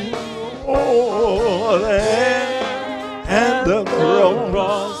within. Oh, there at the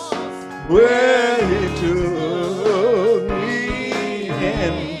cross where He took me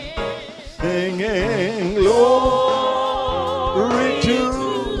in, singing glory to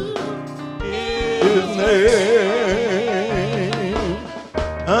His name.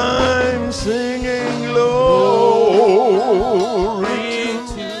 I'm singing glory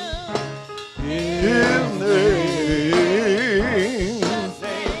to His name.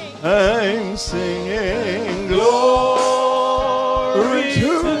 I'm singing glory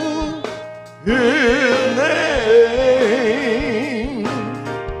to His name.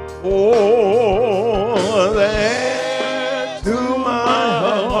 Oh, there to my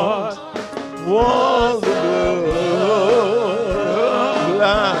heart was the blood of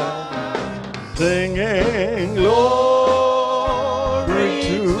life, singing glory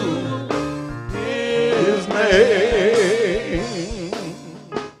to His name.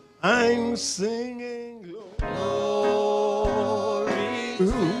 I'm singing glory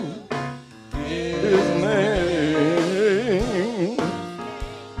to His name.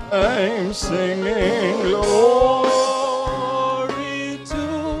 I'm singing glory to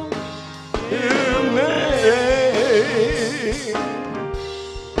His name.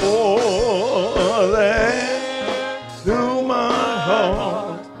 Oh, there to my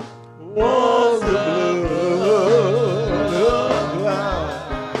heart was the blood of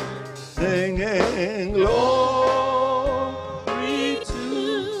life, singing glory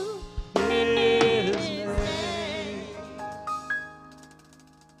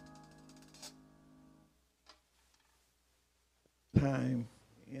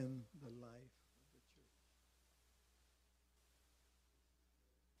in the life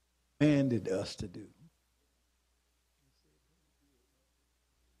commanded us to do.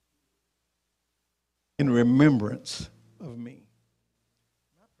 In remembrance of me.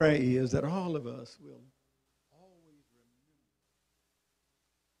 My prayer is that all of us will always remember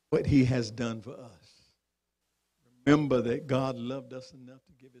what he has done for us. Remember that God loved us enough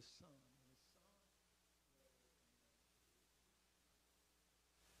to give his son.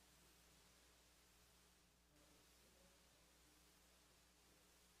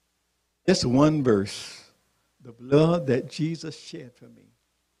 Just one verse. The blood that Jesus shed for me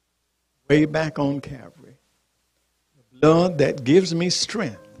way back on Calvary. The blood that gives me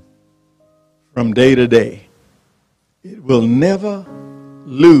strength from day to day. It will never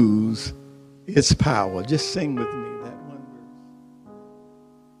lose its power. Just sing with me that one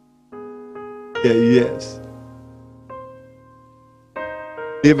verse. Yeah, yes.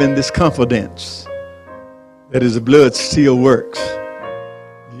 Live in this confidence that his blood still works.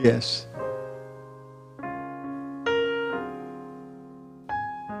 Yes.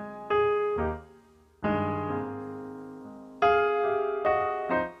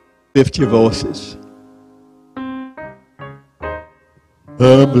 Lift your voices.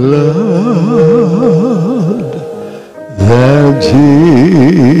 The blood that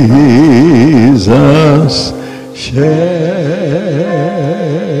Jesus shed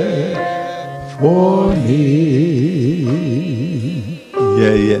for me.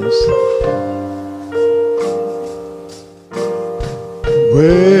 Yeah, yes.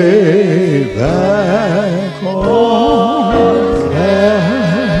 Way back on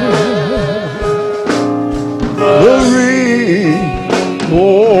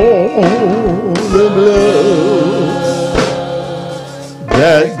the blood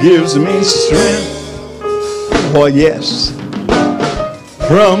that gives me strength. Oh yes,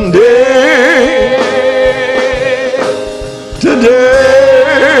 from day to day,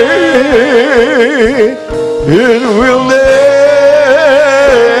 it will never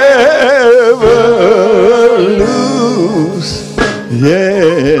lose.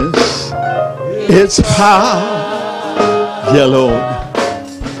 Yes, its power. Yeah, Lord.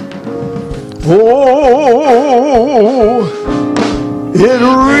 Oh, it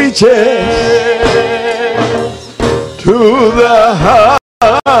reaches to the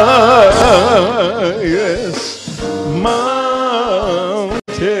highest mountain.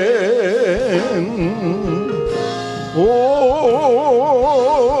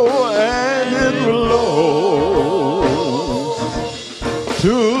 Oh, and it flows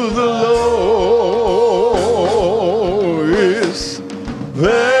to the lowest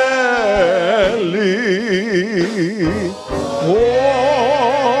valley. Oh,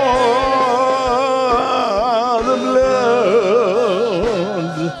 the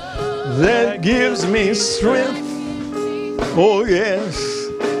blood that gives me strength. Oh, yes,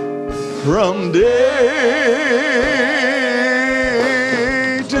 from day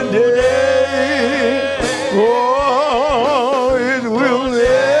to day. Oh, it will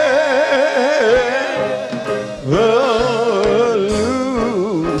never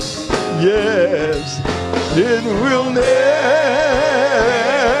lose. Yes, it will never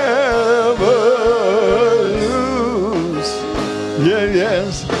lose. Yeah,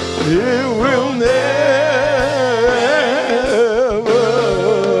 yes, it will never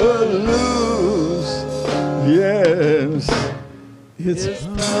lose. Yes, it's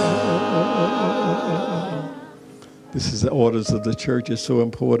power. This is the orders of the church. It's so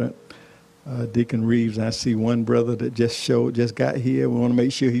important. Deacon Reeves, I see one brother that just got here. We want to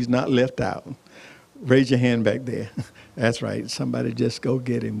make sure he's not left out. Raise your hand back there. That's right. Somebody just go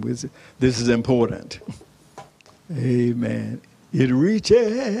get him. This is important. Amen. It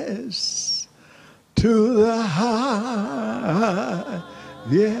reaches to the highest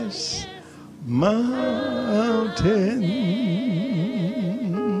mountain,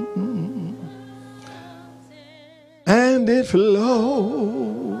 and it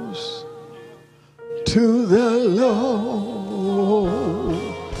flows to the lowest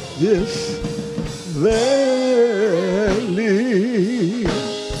valley.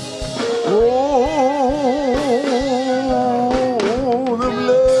 Oh, the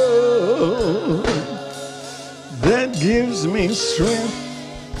blood that gives me strength.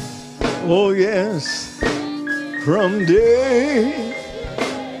 Oh, yes, from day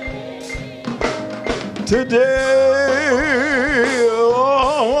to day.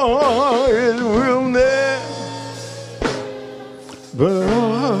 Oh, it will never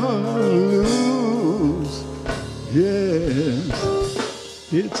lose.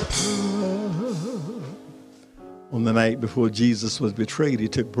 Yes, it's on the the night before Jesus was betrayed, he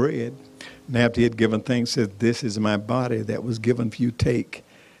took bread. And after he had given thanks, said, "This is my body that was given for you. Take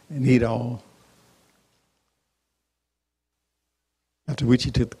and eat all." After which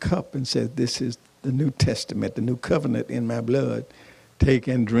he took the cup and said, "This is the New Testament, the new covenant in my blood. Take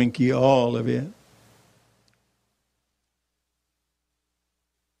and drink ye all of it."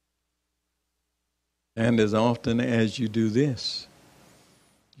 And as often as you do this,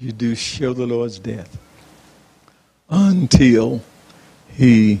 you do show the Lord's death until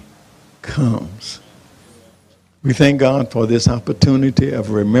he comes. We thank God for this opportunity of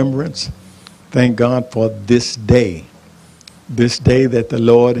remembrance. Thank God for this day that the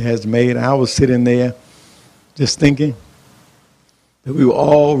Lord has made. I was sitting there just thinking that we were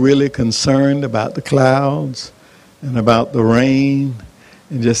all really concerned about the clouds and about the rain,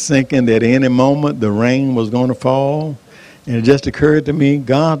 and just thinking that any moment the rain was going to fall. And it just occurred to me,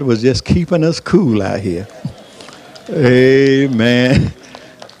 God was just keeping us cool out here. Amen.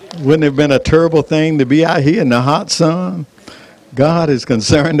 Wouldn't it have been a terrible thing to be out here in the hot sun? God is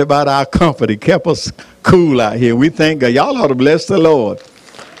concerned about our comfort. He kept us cool out here. We thank God. Y'all ought to bless the Lord.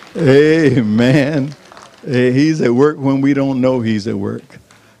 Amen. He's at work when we don't know he's at work.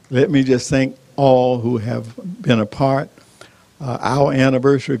 Let me just thank all who have been a part. Our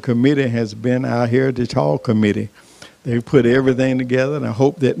anniversary committee has been our Heritage Hall committee. They've put everything together, and I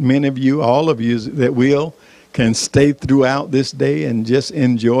hope that many of you, all of you that will, can stay throughout this day and just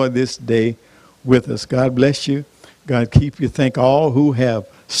enjoy this day with us. God bless you. God keep you. Thank all who have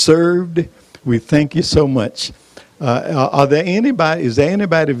served. We thank you so much. Is there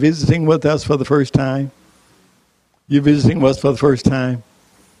anybody visiting with us for the first time? You're visiting with us for the first time?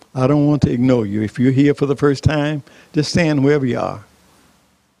 I don't want to ignore you. If you're here for the first time, just stand wherever you are.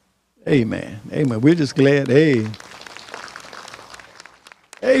 Amen. Amen. We're just glad.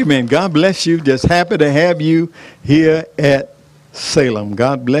 Amen. God bless you. Just happy to have you here at Salem.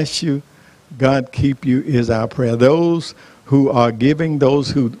 God bless you. God keep you is our prayer. Those who are giving,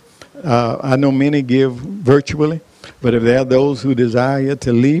 those who, I know many give virtually, but if there are those who desire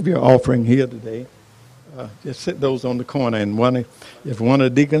to leave your offering here today, just sit those on the corner, and if one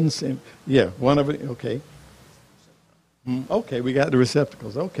of the deacons, one of it, okay. Okay, we got the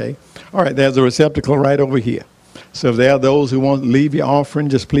receptacles, okay. All right, there's a receptacle right over here. So if there are those who want to leave your offering,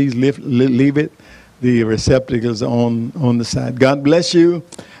 just please leave it. The receptacles on the side. God bless you,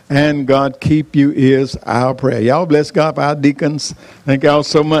 and God keep you is our prayer. Y'all bless God for our deacons. Thank y'all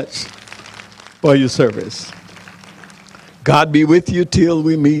so much for your service. God be with you till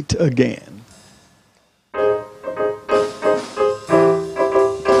we meet again.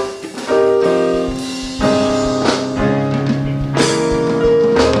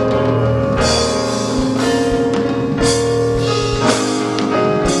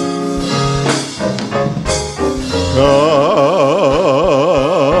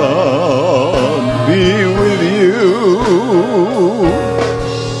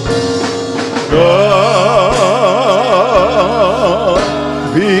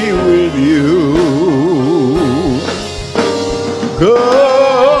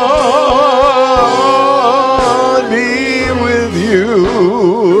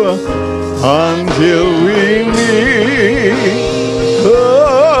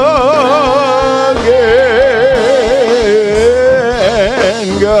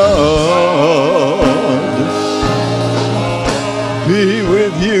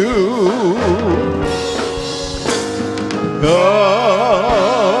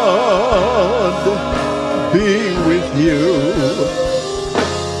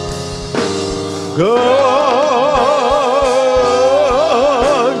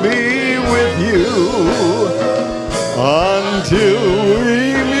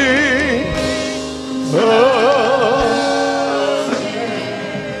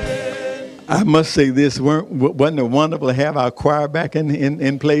 I must say this, wasn't it wonderful to have our choir back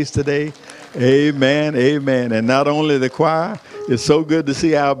in place today? Amen, amen. And not only the choir, it's so good to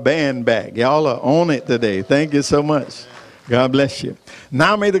see our band back. Y'all are on it today. Thank you so much. God bless you.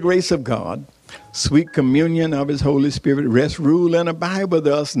 Now may the grace of God, sweet communion of his Holy Spirit, rest, rule, and abide with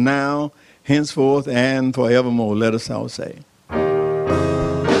us now, henceforth, and forevermore. Let us all say, Amen.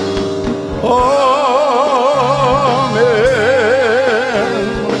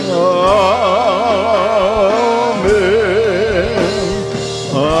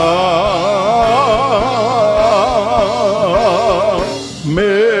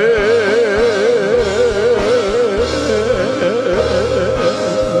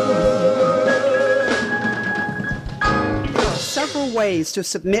 To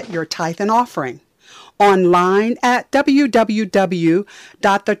submit your tithe and offering. online at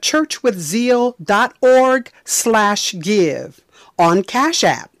www.thechurchwithzeal.org/give, on Cash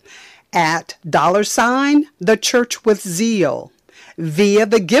App at $The Church with Zeal, via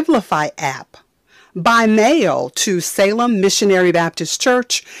the Givelify app, by mail to Salem Missionary Baptist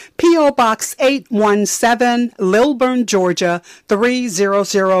Church, P.O. Box 817, Lilburn, Georgia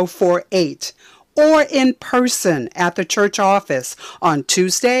 30048, or in person at the church office on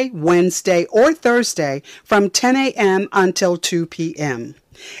Tuesday, Wednesday, or Thursday from 10 a.m. until 2 p.m.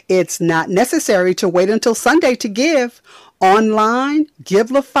 It's not necessary to wait until Sunday to give. Online,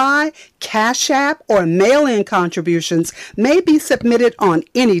 Givelify, Cash App, or mail-in contributions may be submitted on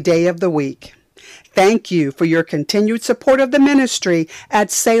any day of the week. Thank you for your continued support of the ministry at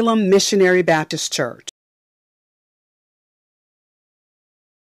Salem Missionary Baptist Church.